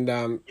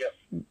 And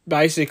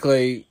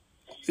basically,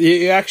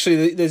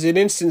 there's an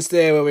instance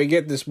there where we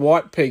get this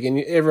white pig, and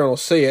everyone will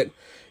see it.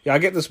 Yeah, I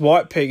get this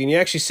white pig, and you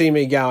actually see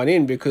me going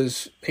in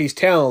because he's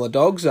toweling the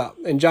dogs up,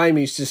 and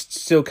Jamie's just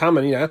still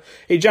coming. You know,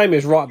 Jamie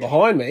is right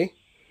behind me,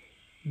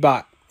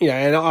 but you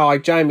know,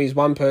 and Jamie's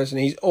one person.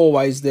 He's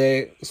always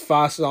there as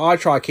fast as I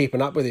try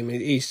keeping up with him.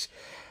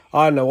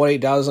 I don't know what he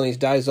does on his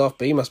days off,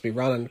 but he must be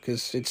running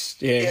because it's,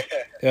 yeah.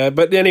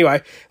 But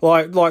anyway,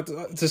 like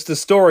just the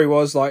story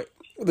was like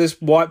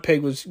this white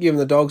pig was giving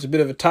the dogs a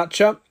bit of a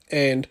touch-up,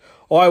 and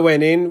I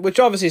went in, which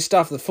obviously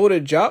stuffed the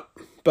footage up,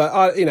 but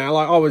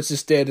I was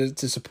just there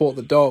to support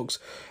the dogs.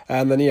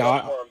 And then, you know,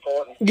 that's more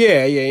important.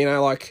 Yeah, you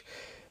know, like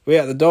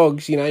without the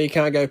dogs, you know, you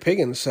can't go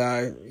pigging.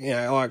 So, you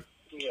know, like,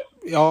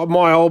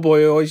 my old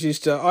boy always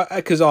used to,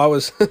 because I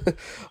was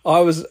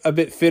a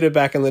bit fitter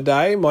back in the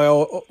day.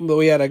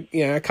 We had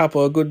a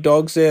couple of good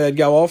dogs there. They'd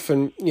go off,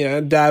 and you know,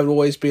 Dad would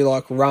always be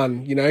like,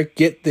 "Run, you know,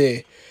 get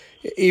there."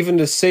 Even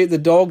to see the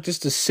dog,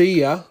 just to see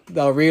you,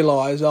 they'll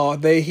realise, oh,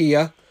 they're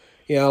here.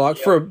 You know, like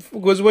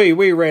because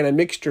we ran a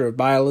mixture of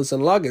bailers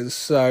and luggers,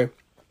 so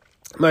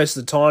most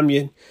of the time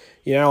you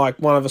know, like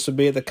one of us would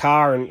be at the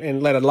car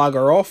and let a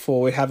lugger off,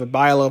 or we'd have a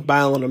bailer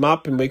bailing them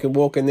up, and we could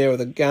walk in there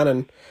with a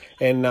gun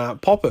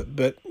and pop it.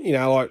 But, you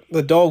know, like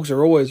the dogs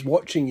are always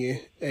watching you,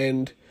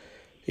 and,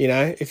 you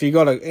know, if you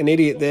got an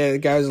idiot there that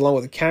goes along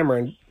with the camera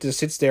and just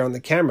sits there on the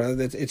camera,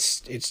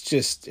 it's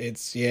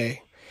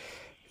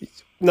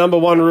number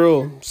one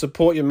rule,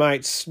 support your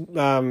mates.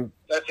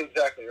 That's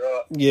exactly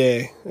right.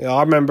 Yeah.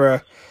 I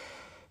remember,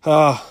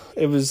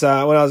 it was when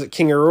I was at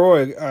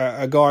Kingaroy,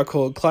 a guy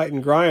called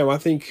Clayton Graham. I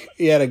think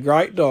he had a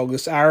great dog,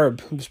 this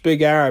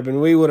big Arab,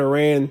 and we would have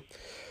ran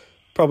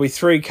probably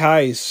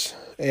 3Ks,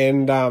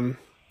 and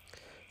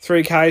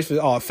 3Ks,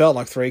 it felt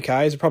like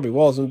 3Ks. It probably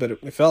wasn't, but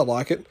it felt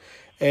like it.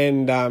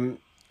 And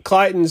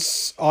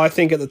Clayton's, I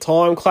think at the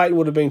time, Clayton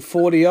would have been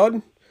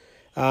 40-odd.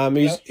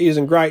 He was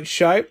in great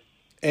shape,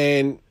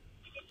 and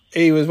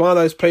he was one of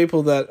those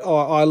people that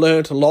I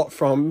learned a lot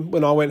from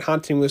when I went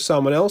hunting with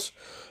someone else,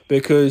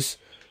 because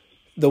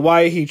the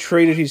way he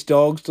treated his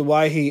dogs, the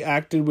way he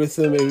acted with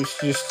them, it was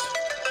just...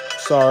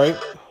 Sorry,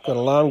 got an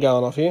alarm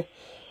going off here.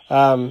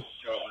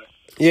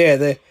 Yeah,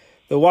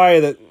 the way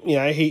that, you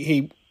know,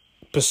 he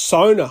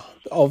persona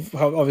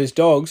of his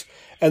dogs,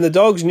 and the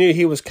dogs knew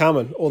he was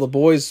coming, or the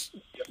boys,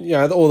 you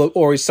know,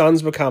 or his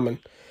sons were coming.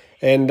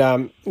 And,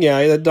 you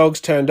know, the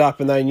dogs turned up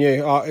and they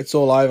knew, oh, it's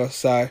all over.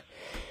 So,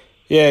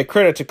 yeah,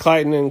 credit to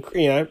Clayton and,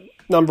 you know,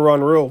 number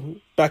one rule,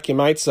 back your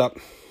mates up.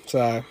 So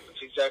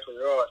that's exactly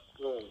right.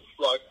 Well,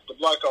 like the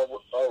bloke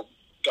I'll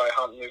go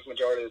hunting with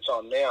majority of the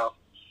time now,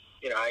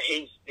 you know,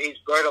 he's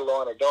bred a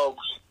line of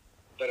dogs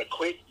that are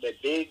quick, they're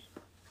big,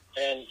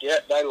 and yeah,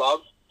 they're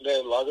luggers.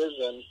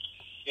 And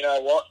you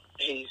know what?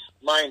 His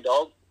main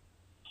dog,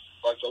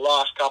 like the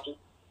last couple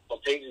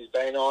of pigs he's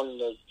been on,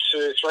 the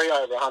 3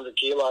 over 100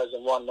 kilos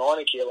and 1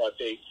 90-kilo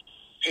pig,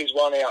 he's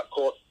won out,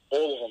 caught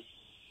all of them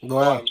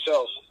by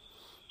himself.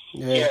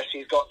 Yeah. Yes,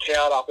 he's got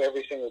towed up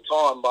every single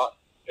time, but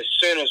as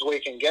soon as we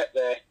can get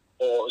there,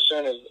 or as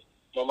soon as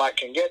my mate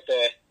can get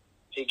there,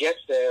 he gets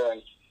there.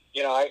 And,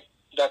 you know,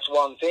 that's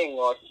one thing.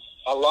 Like,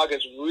 a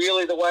lugger's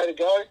really the way to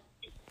go,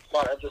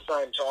 but at the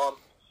same time,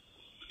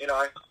 you know,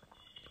 I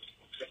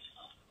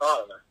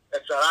don't know.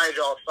 It's an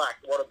age-old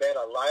fact. What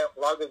about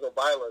luggers or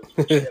bailers?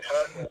 Which get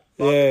hurt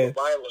more, yeah,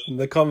 bailers.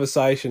 The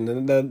conversation,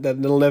 and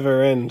that'll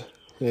never end.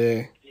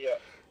 Yeah. Yeah.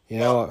 You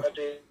know,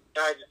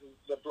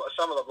 well,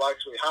 some of the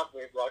blokes we hunt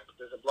with, like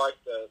there's a bloke,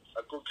 a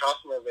good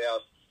customer of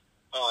ours,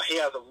 he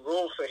has a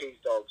rule for his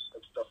dogs.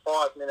 It's the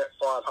 5-minute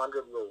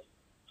 500 rule.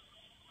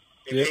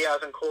 If he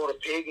hasn't caught a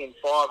pig in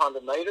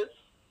 500 metres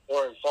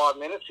or in 5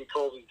 minutes, he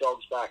calls his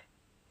dogs back.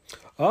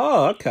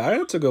 Oh, okay,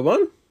 that's a good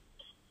one.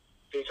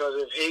 Because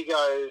if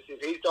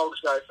his dogs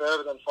go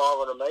further than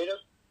 500 metres,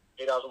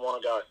 he doesn't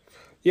want to go.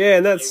 Yeah,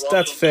 and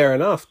that's fair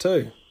enough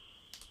too.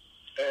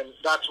 And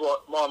that's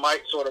what my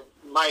mate sort of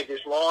made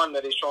this line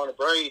that he's trying to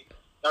breed.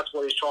 That's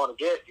what he's trying to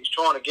get. He's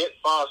trying to get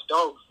fast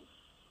dogs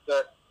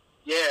that,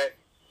 yeah,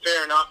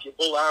 fair enough, your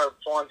bull Arab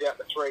finds out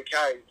the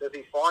 3Ks. Does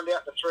he find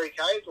out the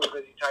 3Ks, or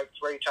does he take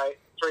 3Ks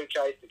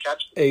to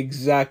catch them?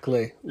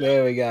 Exactly.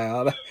 There we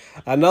go.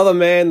 Another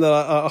man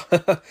that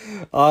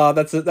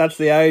that's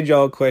the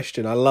age-old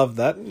question. I love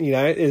that. You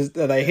know,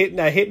 are they hitting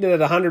it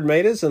at 100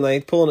 metres and they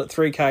pulling it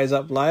 3Ks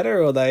up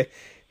later, or are they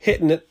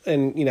hitting it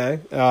and, you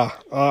know,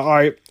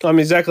 I'm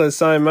exactly the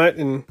same, mate.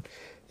 And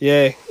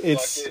yeah,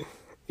 it's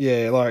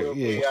we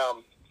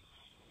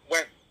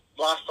went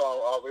last time.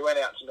 We went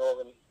out to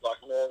northern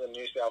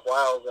New South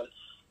Wales, and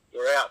we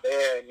were out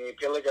there near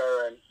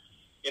Pilliga, and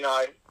you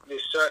know,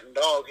 this certain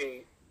dog,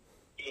 he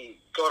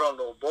got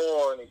onto a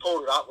boar and he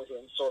pulled it up with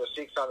him, sort of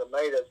 600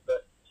 metres,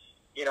 but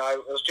you know,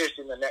 it was just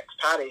in the next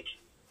paddock.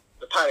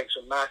 The paddocks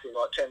were massive,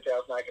 like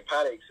 10,000 acre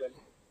paddocks, and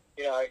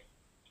you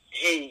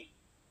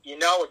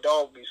know, a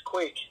dog is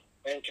quick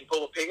and can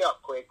pull a pig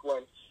up quick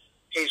when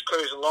he's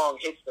cruising along,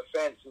 hits the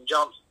fence and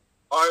jumps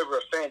over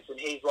a fence, and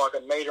he's like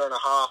 1.5 meters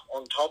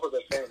on top of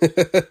the fence,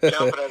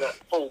 jumping at a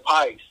full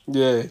pace.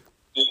 Yeah.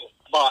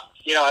 But,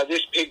 you know,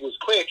 this pig was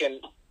quick,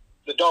 and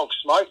the dog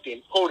smoked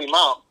him, pulled him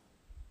up,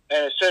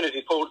 and as soon as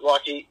he pulled,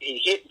 like he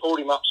hit and pulled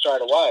him up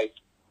straight away.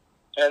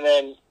 And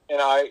then, you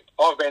know,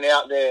 I've been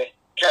out there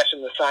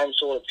catching the same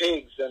sort of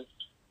pigs, and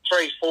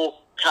 3-4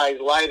 Ks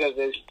later,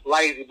 there's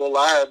lazy bull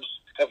Arabs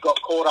have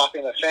got caught up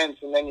in a fence,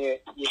 and then you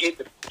hit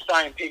the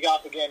same pig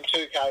up again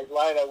 2 Ks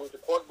later with the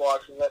quad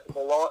bikes and let the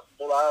bull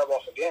Arab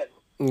off again.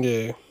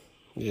 Yeah.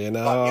 Yeah,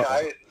 no. But, you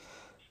know,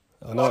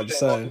 I know what you're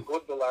saying. Lots of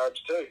good bull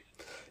Arabs too.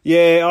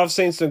 Yeah, I've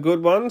seen some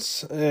good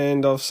ones,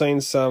 and I've seen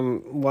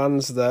some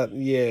ones that,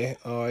 you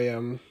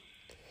know,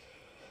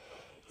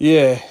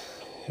 like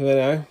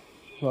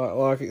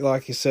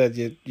you said,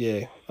 I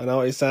know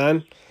what you're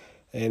saying,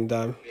 and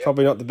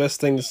probably not the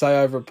best thing to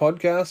say over a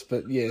podcast,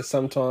 but yeah,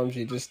 sometimes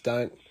you just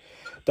don't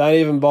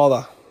even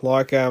bother.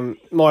 Like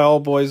my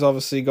old boy's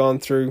obviously gone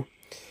through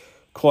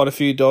quite a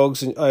few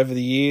dogs over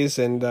the years,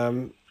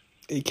 and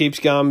he keeps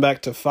going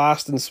back to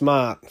fast and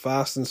smart.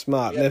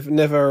 Yep.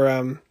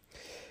 Never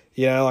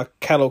you know, like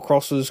cattle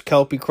crosses,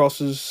 kelpie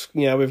crosses.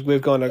 You know,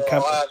 we've gone to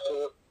couple. I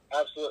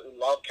absolutely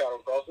love cattle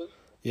crosses.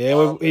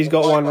 Yeah, he's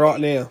got one right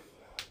now.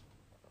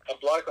 A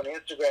bloke on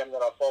Instagram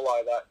that I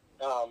follow, that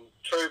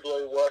True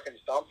Blue Working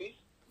Stumpy.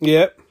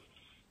 Yep.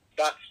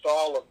 That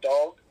style of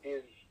dog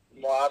is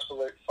my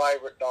absolute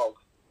favourite dog.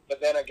 But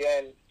then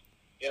again,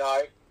 you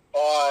know,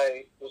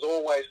 I was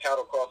always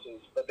cattle crosses,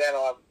 but then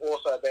I've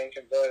also been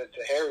converted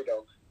to hairy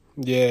dogs.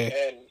 Yeah.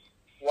 And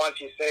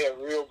once you see a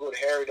real good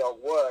hairy dog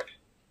work,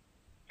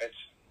 it's,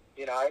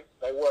 you know,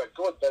 they work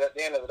good. But at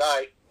the end of the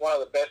day, one of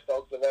the best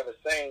dogs I've ever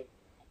seen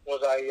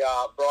was a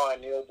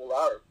Brian Neal Bull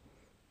Arab.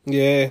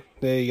 Yeah,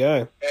 there you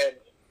go. And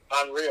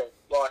unreal.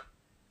 Like,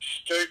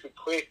 stupid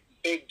quick,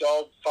 big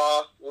dog,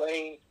 fast,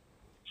 lean.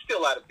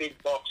 Still had a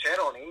big box head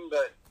on him,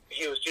 but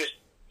he was just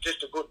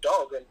a good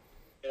dog. And,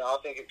 you know, I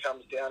think it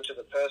comes down to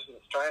the person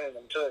that's training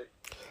them too.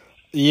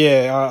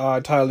 Yeah, I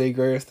totally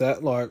agree with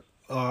that. Like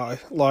I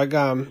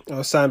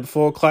was saying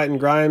before, Clayton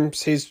Graham,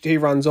 he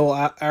runs all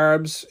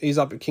Arabs. He's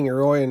up at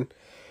Kingaroy,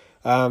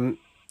 and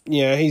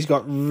he's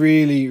got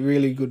really,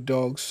 really good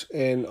dogs,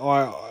 and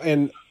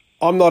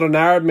I'm not an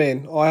Arab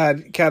man. I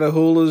had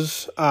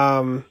Catahoula's.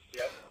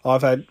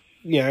 I've had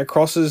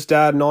crosses.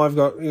 Dad and I've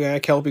got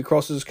Kelpie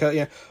crosses.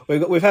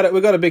 We've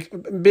got a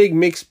big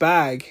mixed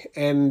bag,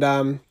 and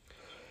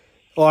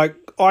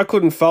I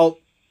couldn't fault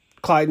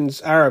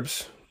Clayton's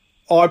Arabs.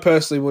 I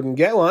personally wouldn't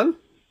get one,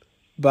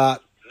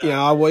 but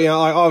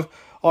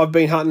I've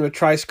been hunting with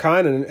Trace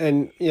Cronin,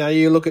 and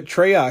you look at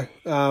Trio,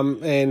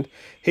 and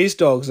his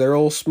dogs, they're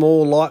all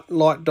small,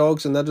 light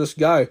dogs, and they'll just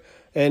go.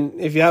 And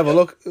if you have a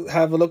look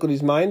at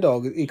his main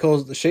dog, he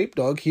calls it the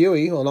sheepdog,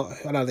 Huey. Or not,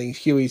 I don't think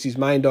Huey's his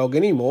main dog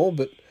anymore,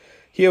 but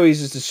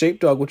Huey's is the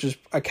sheepdog, which is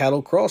a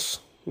cattle cross.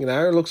 It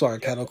looks like a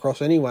cattle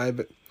cross anyway.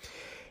 But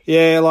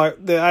yeah,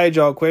 like the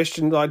age-old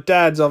question, like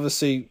Dad's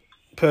obviously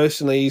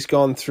personally, he's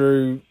gone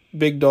through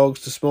big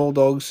dogs to small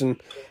dogs,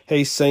 and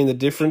he's seen the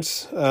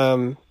difference.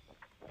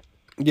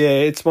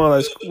 It's one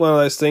of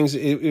those things.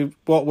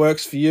 What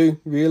works for you,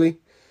 really?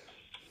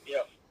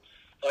 Yeah,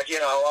 like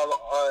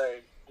I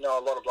know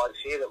a lot of blokes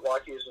here that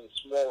like using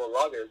smaller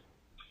luggers,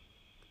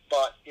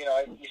 but you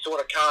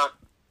sort of can't.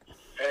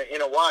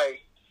 In a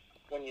way,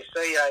 when you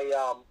see a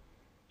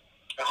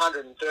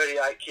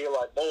 138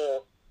 kilo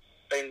bull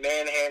being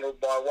manhandled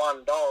by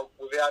one dog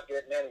without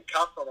getting any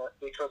cuts on it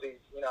because he's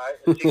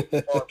a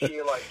 65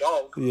 kilo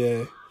dog,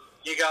 yeah,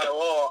 you go,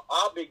 oh,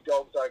 our big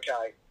dog's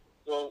okay.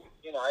 Well,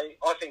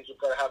 I think you've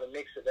got to have a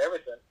mix of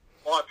everything.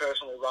 I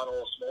personally run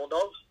all small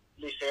dogs.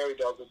 This hairy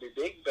dog will be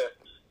big, but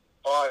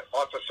I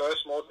prefer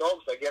small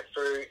dogs. They get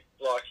through,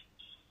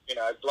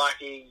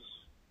 blackies,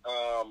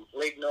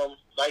 lignum.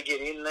 They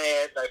get in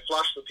there. They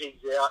flush the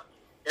pigs out.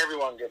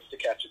 Everyone gets to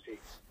catch a pig.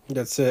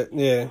 That's it,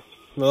 yeah.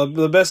 Well,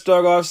 the best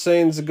dog I've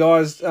seen is the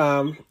guy's,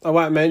 I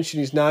won't mention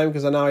his name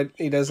because I know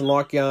he doesn't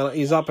like yarn.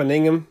 He's up in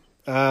Ingham.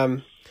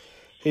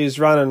 He's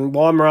running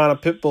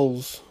Weimaraner Pit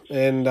Bulls,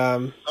 and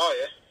oh,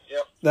 yeah.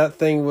 Yep. That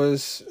thing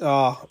was,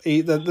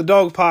 the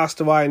dog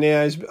passed away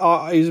now.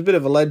 He's a bit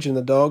of a legend,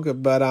 the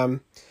dog, but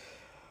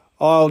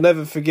I'll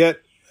never forget,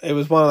 it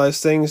was one of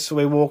those things,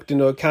 we walked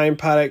into a cane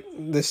paddock,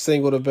 this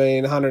thing would have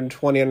been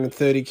 120,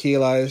 130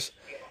 kilos,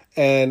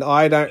 and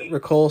I don't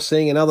recall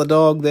seeing another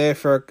dog there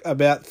for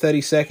about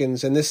 30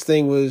 seconds, and this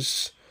thing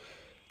was,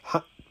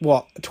 a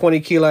 20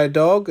 kilo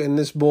dog, and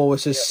this boar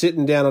was just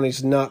sitting down on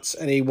his nuts,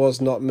 and he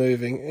was not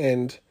moving,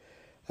 and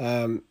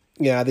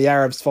the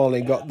Arabs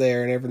finally got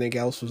there, and everything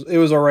else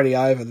was already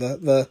over.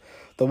 The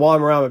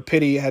Weimaraner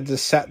Pity had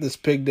just sat this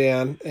pig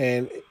down,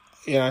 and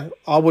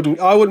I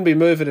wouldn't be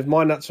moving if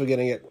my nuts were going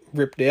to get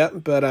ripped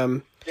out. But yeah,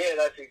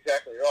 that's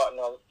exactly right, and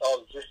I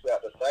was just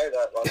about to say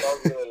that. Like, I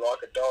really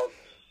like a dog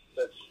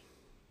that's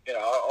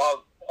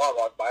I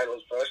like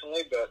Baylors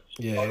personally, but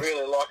I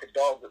really like a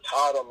dog that's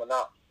hard on the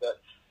nuts, that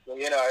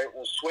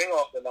will swing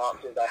off the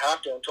nuts if they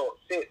have to until it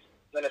sits.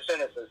 Then as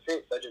soon as it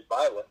sits, they just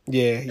bail it.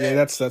 Yeah,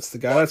 that's the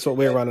go. That's what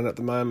we're running at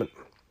the moment.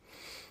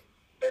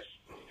 It's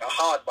a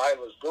hard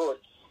bailer's good.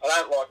 I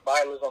don't like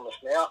bailers on the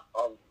snout.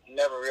 I've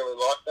never really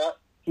liked that.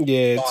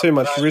 Yeah, but too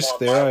much risk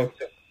there, eh?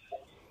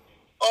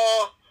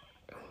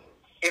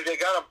 If they're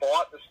going to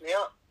bite the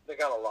snout, they're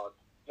going to lug.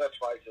 Let's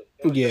face it.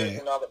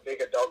 If another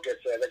bigger dog gets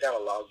there, they're going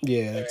to lug.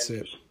 Yeah, that's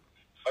it.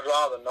 I'd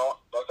rather not.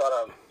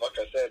 Like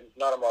I said,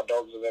 none of my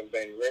dogs have ever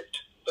been ripped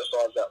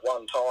besides that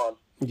one time.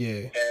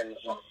 Yeah. And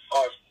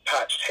I've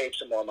patched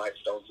heaps of my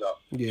mates' dogs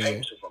up. Yeah.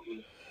 Heaps of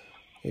them.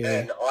 Yeah.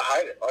 And I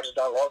hate it. I just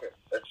don't like it.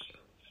 It's,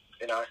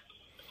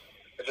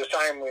 it's the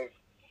same with,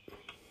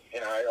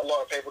 a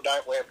lot of people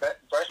don't wear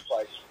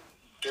breastplates.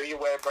 Do you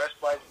wear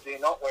breastplates? Do you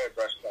not wear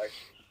breastplates?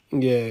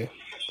 Yeah.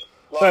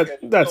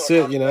 That's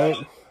it, To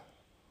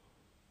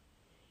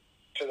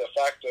the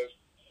fact of,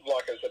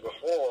 like I said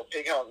before,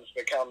 pig hunting's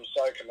become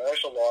so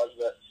commercialised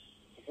that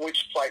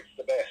which plate's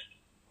the best?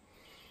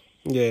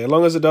 Yeah, as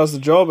long as it does the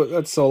job,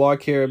 that's all I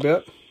care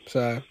about.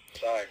 So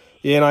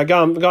yeah,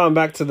 going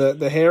back to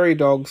the hairy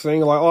dog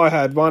thing, like I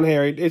had one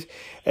hairy,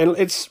 and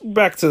it's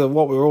back to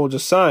what we were all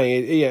just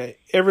saying.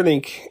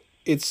 Everything,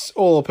 it's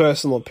all a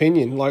personal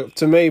opinion. Like,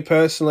 to me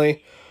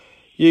personally,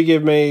 you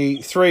give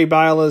me 3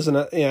 bailers and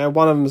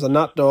one of them's a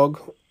nut dog,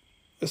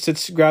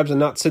 grabs a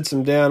nut, sits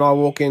him down, I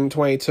walk in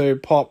 22,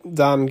 pop,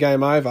 done,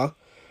 game over.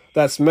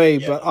 That's me.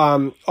 Yeah. But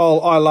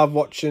I love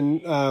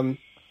watching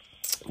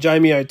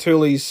Jamie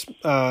O'Toole's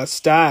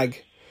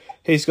stag.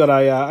 He's got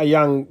a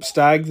young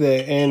stag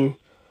there, and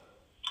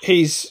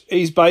he's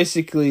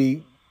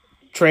basically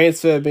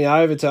transferred me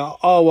over to,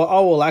 I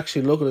will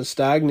actually look at a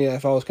stag now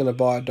if I was going to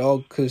buy a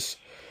dog, because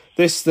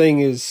this thing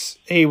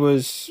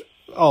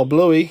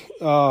Bluey,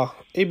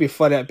 he'd be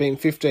flat out being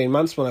 15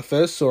 months when I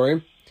first saw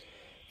him,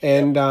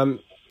 and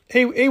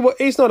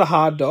he's not a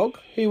hard dog.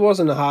 He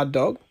wasn't a hard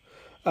dog.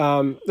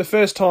 The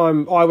first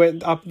time I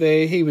went up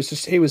there, he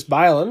was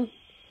bailing,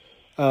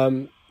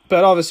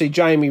 but obviously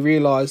Jamie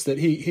realised that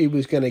he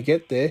was going to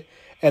get there.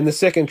 And the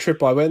second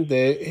trip I went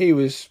there,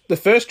 the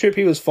first trip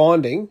he was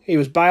bailing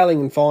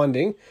and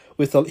finding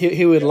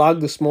he would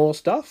lug the small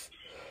stuff.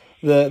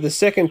 The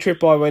second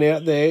trip I went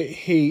out there,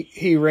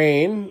 he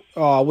ran.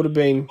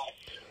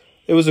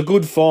 It was a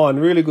good find,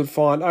 really good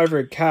find, over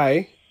a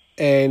K,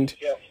 and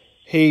Yeah.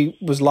 he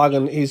was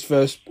lugging his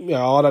first,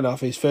 I don't know if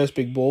his first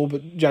big ball,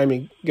 but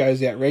Jamie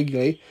goes out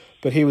regularly,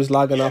 but he was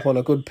lugging up on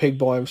a good pig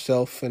by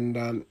himself,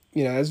 and,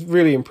 it's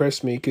really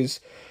impressed me because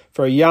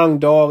for a young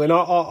dog, and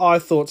I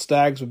thought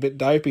stags were a bit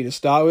dopey to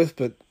start with,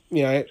 but,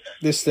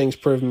 this thing's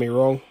proven me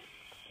wrong.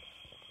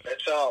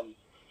 It's,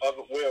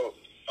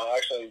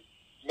 actually,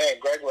 me and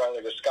Greg were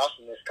only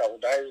discussing this a couple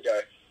of days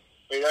ago.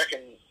 We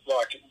reckon,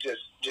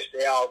 just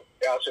our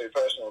two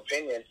personal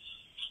opinion,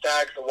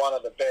 stags are one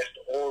of the best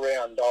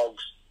all-round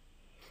dogs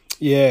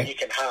you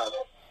can have.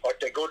 Like,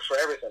 they're good for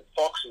everything.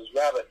 Foxes,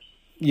 rabbits.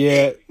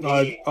 Yeah,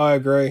 I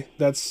agree.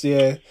 That's,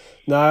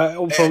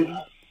 No, from...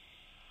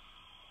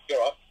 You're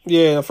right.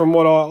 Yeah, from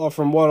what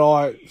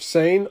I've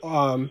seen,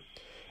 and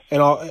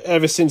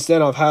ever since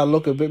then I've had a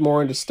look a bit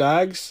more into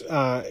stags,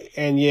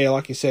 and yeah,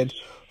 like you said,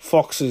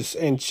 foxes,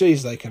 and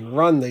geez, they can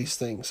run these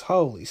things.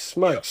 Holy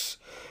smokes!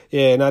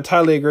 Yeah, and I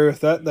totally agree with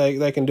that.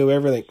 They can do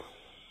everything.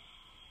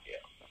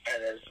 Yeah,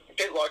 and it's a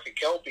bit like a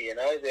Kelpie,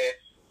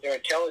 they're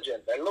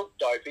intelligent. They look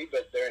dopey,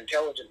 but they're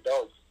intelligent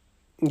dogs.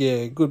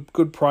 Yeah,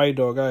 good prey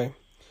dog, eh?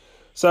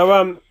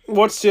 So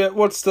what's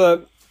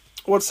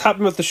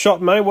happened with the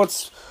shop, mate?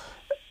 What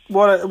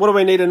do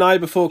we need to know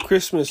before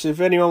Christmas? If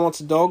anyone wants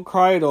a dog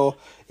crate, or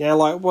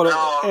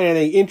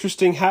anything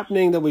interesting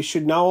happening that we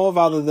should know of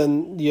other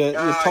than your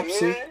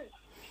Topsy? Yeah.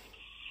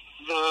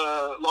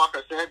 Like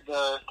I said,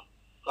 the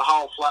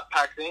whole flat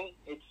pack thing,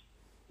 it's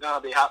going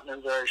to be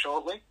happening very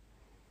shortly.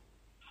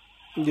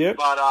 Yep.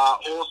 But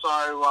also,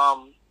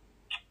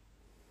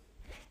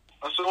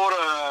 I sort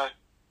of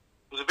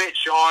was a bit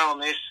shy on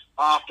this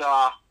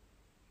after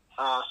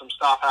some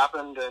stuff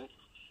happened, and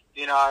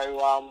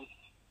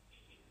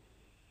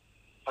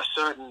a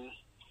certain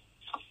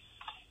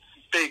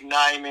big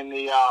name in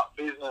the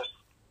business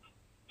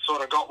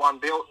sort of got one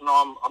built, and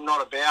I'm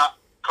not about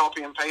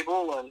copying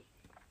people,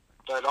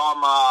 but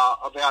I'm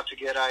about to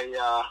get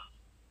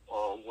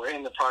we're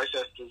in the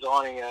process of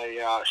designing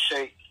a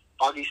sheet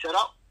buggy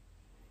setup.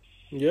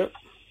 Yep.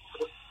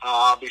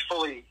 Be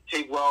fully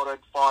TIG welded,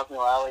 5mm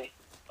alley.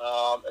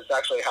 It's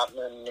actually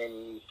happening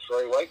in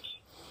 3 weeks.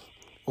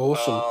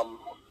 Awesome.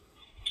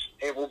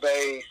 It will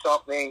be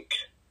something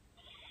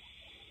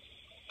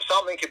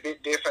a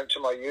bit different to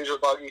my usual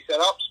buggy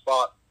setups,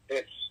 but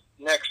it's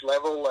next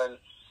level, and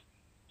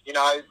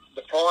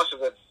the price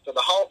of it. So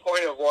the whole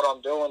point of what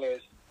I'm doing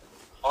is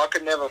I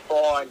could never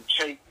find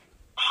cheap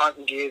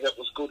hunting gear that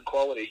was good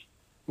quality.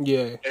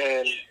 Yeah.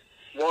 And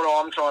what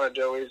I'm trying to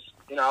do is,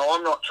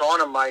 I'm not trying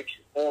to make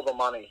all the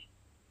money.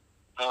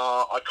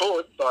 I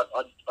could, but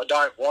I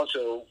don't want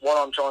to. What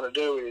I'm trying to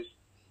do is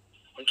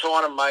I'm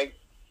trying to make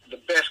the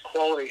best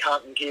quality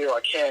hunting gear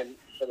I can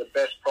for the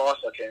best price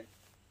I can.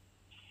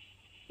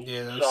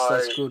 Yeah,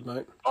 that's good,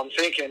 mate. I'm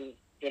thinking,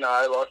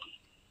 like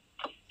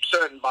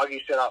certain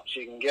buggy setups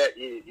you can get,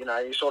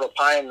 you're sort of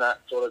paying that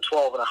sort of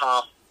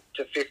 12.5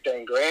 to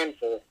 15 grand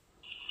for.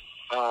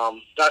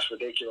 That's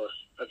ridiculous.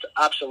 It's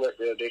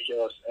absolutely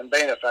ridiculous. And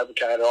being a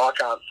fabricator, I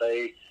can't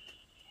see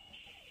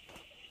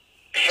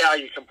how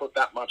you can put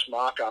that much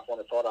markup on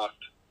a product.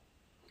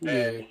 Yeah.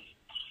 And,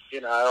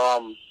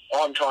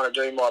 I'm trying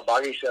to do my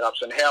buggy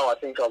setups, and how I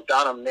think I've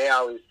done them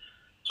now is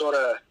sort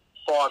of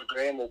 $5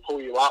 grand will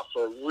pull you up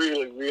for a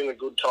really, really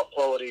good top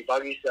quality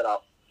buggy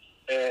setup.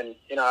 And,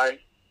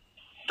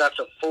 that's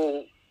a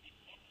full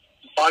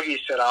buggy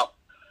setup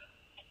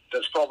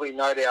that's probably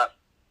no doubt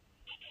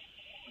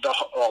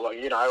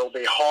it'll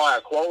be higher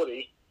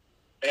quality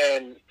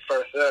and for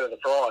a third of the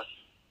price.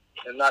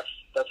 And that's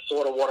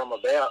sort of what I'm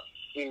about,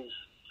 is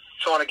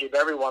trying to give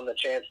everyone the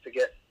chance to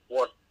get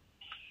what,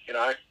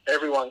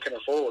 everyone can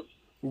afford.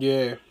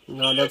 Yeah,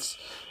 no, that's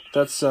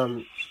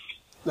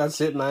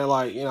it, mate.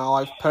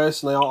 Like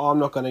personally, I'm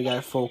not going to go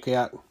fork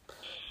out,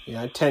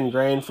 10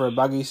 grand for a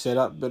buggy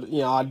setup, but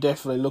I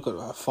definitely look at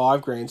a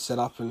 $5 grand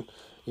setup and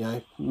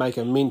make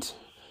a mint.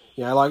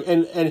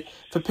 And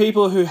for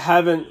people who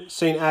haven't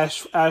seen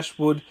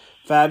Ashwood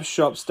Fab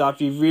Shop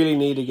stuff, you really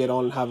need to get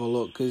on and have a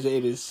look, because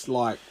it is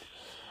like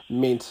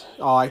mint.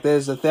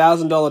 There's a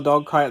 $1,000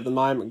 dog crate at the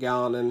moment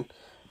going, and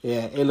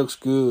yeah, it looks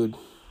good.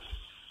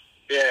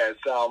 Yeah,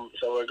 it's,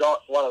 so we've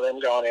got one of them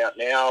going out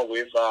now.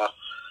 We've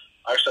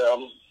actually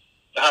I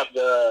have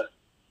the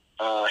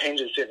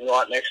hinges sitting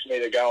right next to me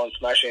to go and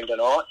smash in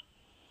tonight,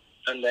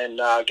 and then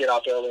get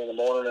up early in the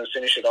morning and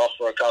finish it off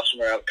for a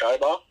customer out at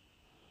Cobar.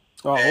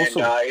 Oh,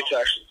 awesome!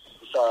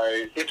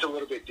 It's a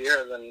little bit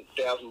dearer than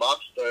 $1,000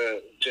 for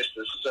just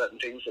the certain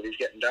things that he's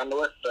getting done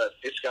to it, but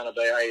it's going to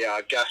be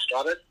a gas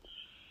strutted,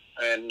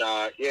 and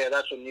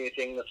that's a new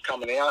thing that's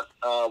coming out.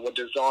 We've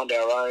designed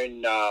our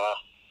own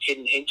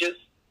hidden hinges.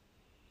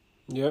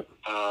 Yep.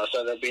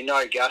 So there'll be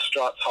no gas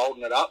struts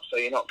holding it up, so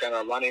you're not going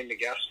to run into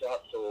gas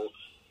struts or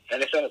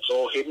anything. It's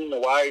all hidden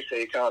away, so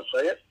you can't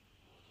see it.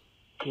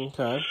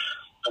 Okay.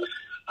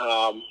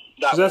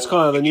 That's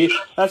kind of the new.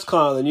 That's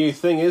kind of the new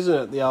thing,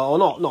 isn't it?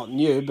 Not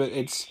new, but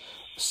it's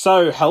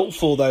so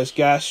helpful. Those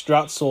gas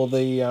struts, or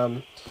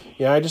the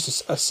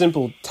just a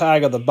simple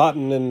tag of the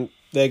button, and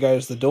there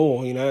goes the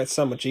door. It's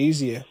so much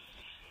easier.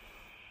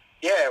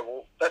 Yeah,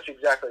 well, that's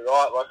exactly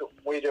right. Like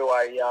we do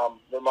a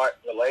remote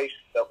release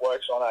that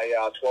works on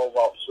a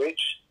 12-volt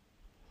switch.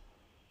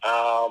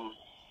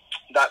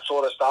 That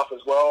sort of stuff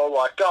as well.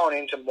 Like going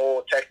into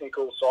more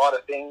technical side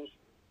of things,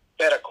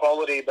 better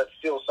quality, but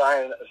still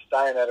staying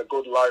at a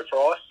good low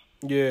price.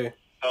 Yeah.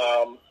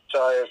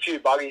 So a few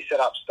buggy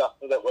setup stuff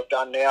that we've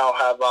done now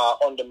have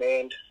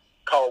on-demand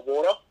cold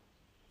water.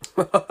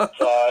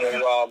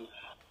 So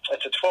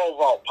it's a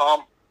 12-volt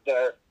pump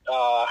that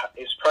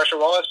is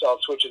pressurised, so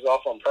it switches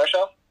off on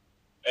pressure,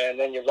 and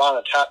then you run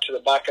a tap to the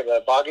back of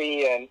the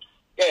buggy, and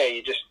yeah,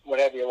 you just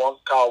whenever you want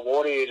cold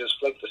water, you just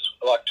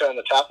turn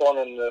the tap on,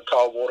 and the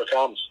cold water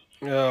comes.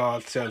 Oh,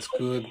 that sounds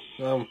good.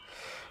 I'm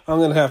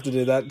gonna have to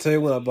do that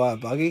too when I buy a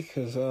buggy,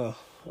 because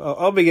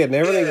I'll be getting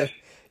everything.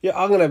 Yeah,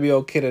 I'm gonna be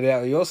all kitted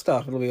out with your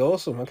stuff. It'll be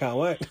awesome. I can't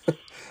wait.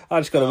 I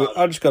just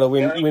gotta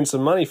win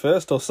some money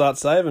first, or start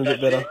saving a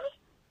bit better.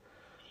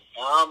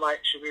 Mate,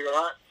 should be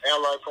right. Our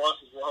low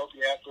prices will help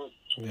you out good.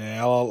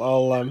 Yeah,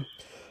 I'll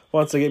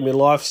once I get my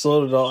life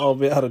sorted, I'll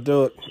be able to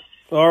do it.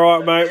 All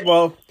right, mate.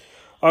 Well,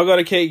 I've got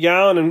to keep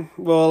going, and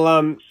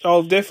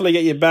I'll definitely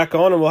get you back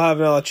on, and we'll have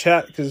another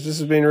chat, because this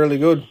has been really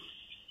good.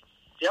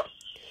 Yep.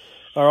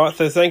 All right,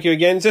 so thank you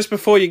again. Just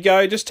before you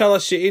go, just tell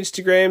us your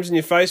Instagrams and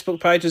your Facebook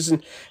pages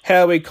and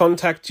how we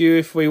contact you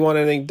if we want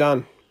anything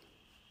done.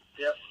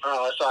 Yep.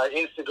 So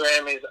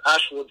Instagram is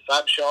Ashwood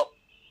Fab Shop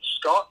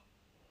Scott.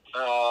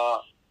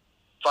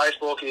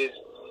 Facebook is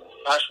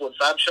Ashwood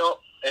Fab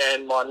Shop,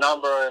 and my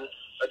number and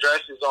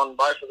address is on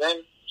both of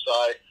them. So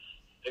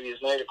if you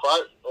need a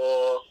quote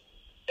or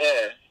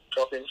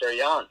drop in for a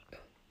yarn.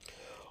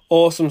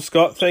 Awesome,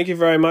 Scott. Thank you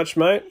very much,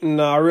 mate,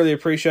 and I really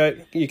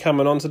appreciate you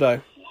coming on today.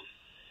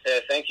 Yeah,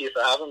 thank you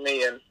for having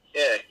me, and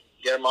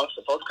get amongst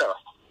the podcast.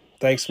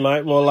 Thanks,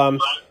 mate. Well,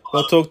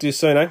 we'll talk to you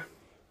soon, eh?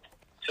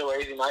 Too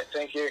easy, mate.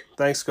 Thank you.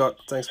 Thanks, Scott.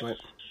 Thanks, mate.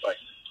 Bye.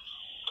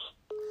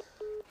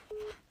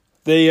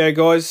 There you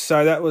go, guys.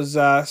 So that was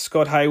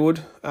Scott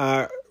Hayward.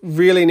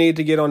 Really need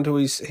to get onto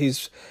his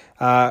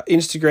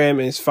Instagram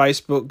and his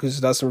Facebook, because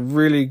he does some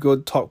really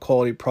good top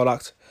quality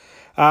product.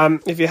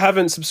 If you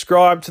haven't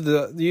subscribed to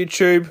the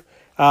YouTube,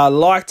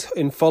 liked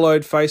and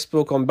followed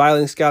Facebook on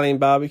Bailing, Scully and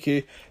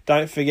Barbecue,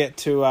 don't forget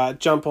to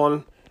jump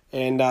on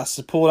and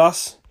support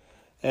us.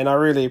 And I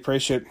really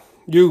appreciate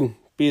you,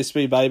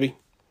 BSB baby.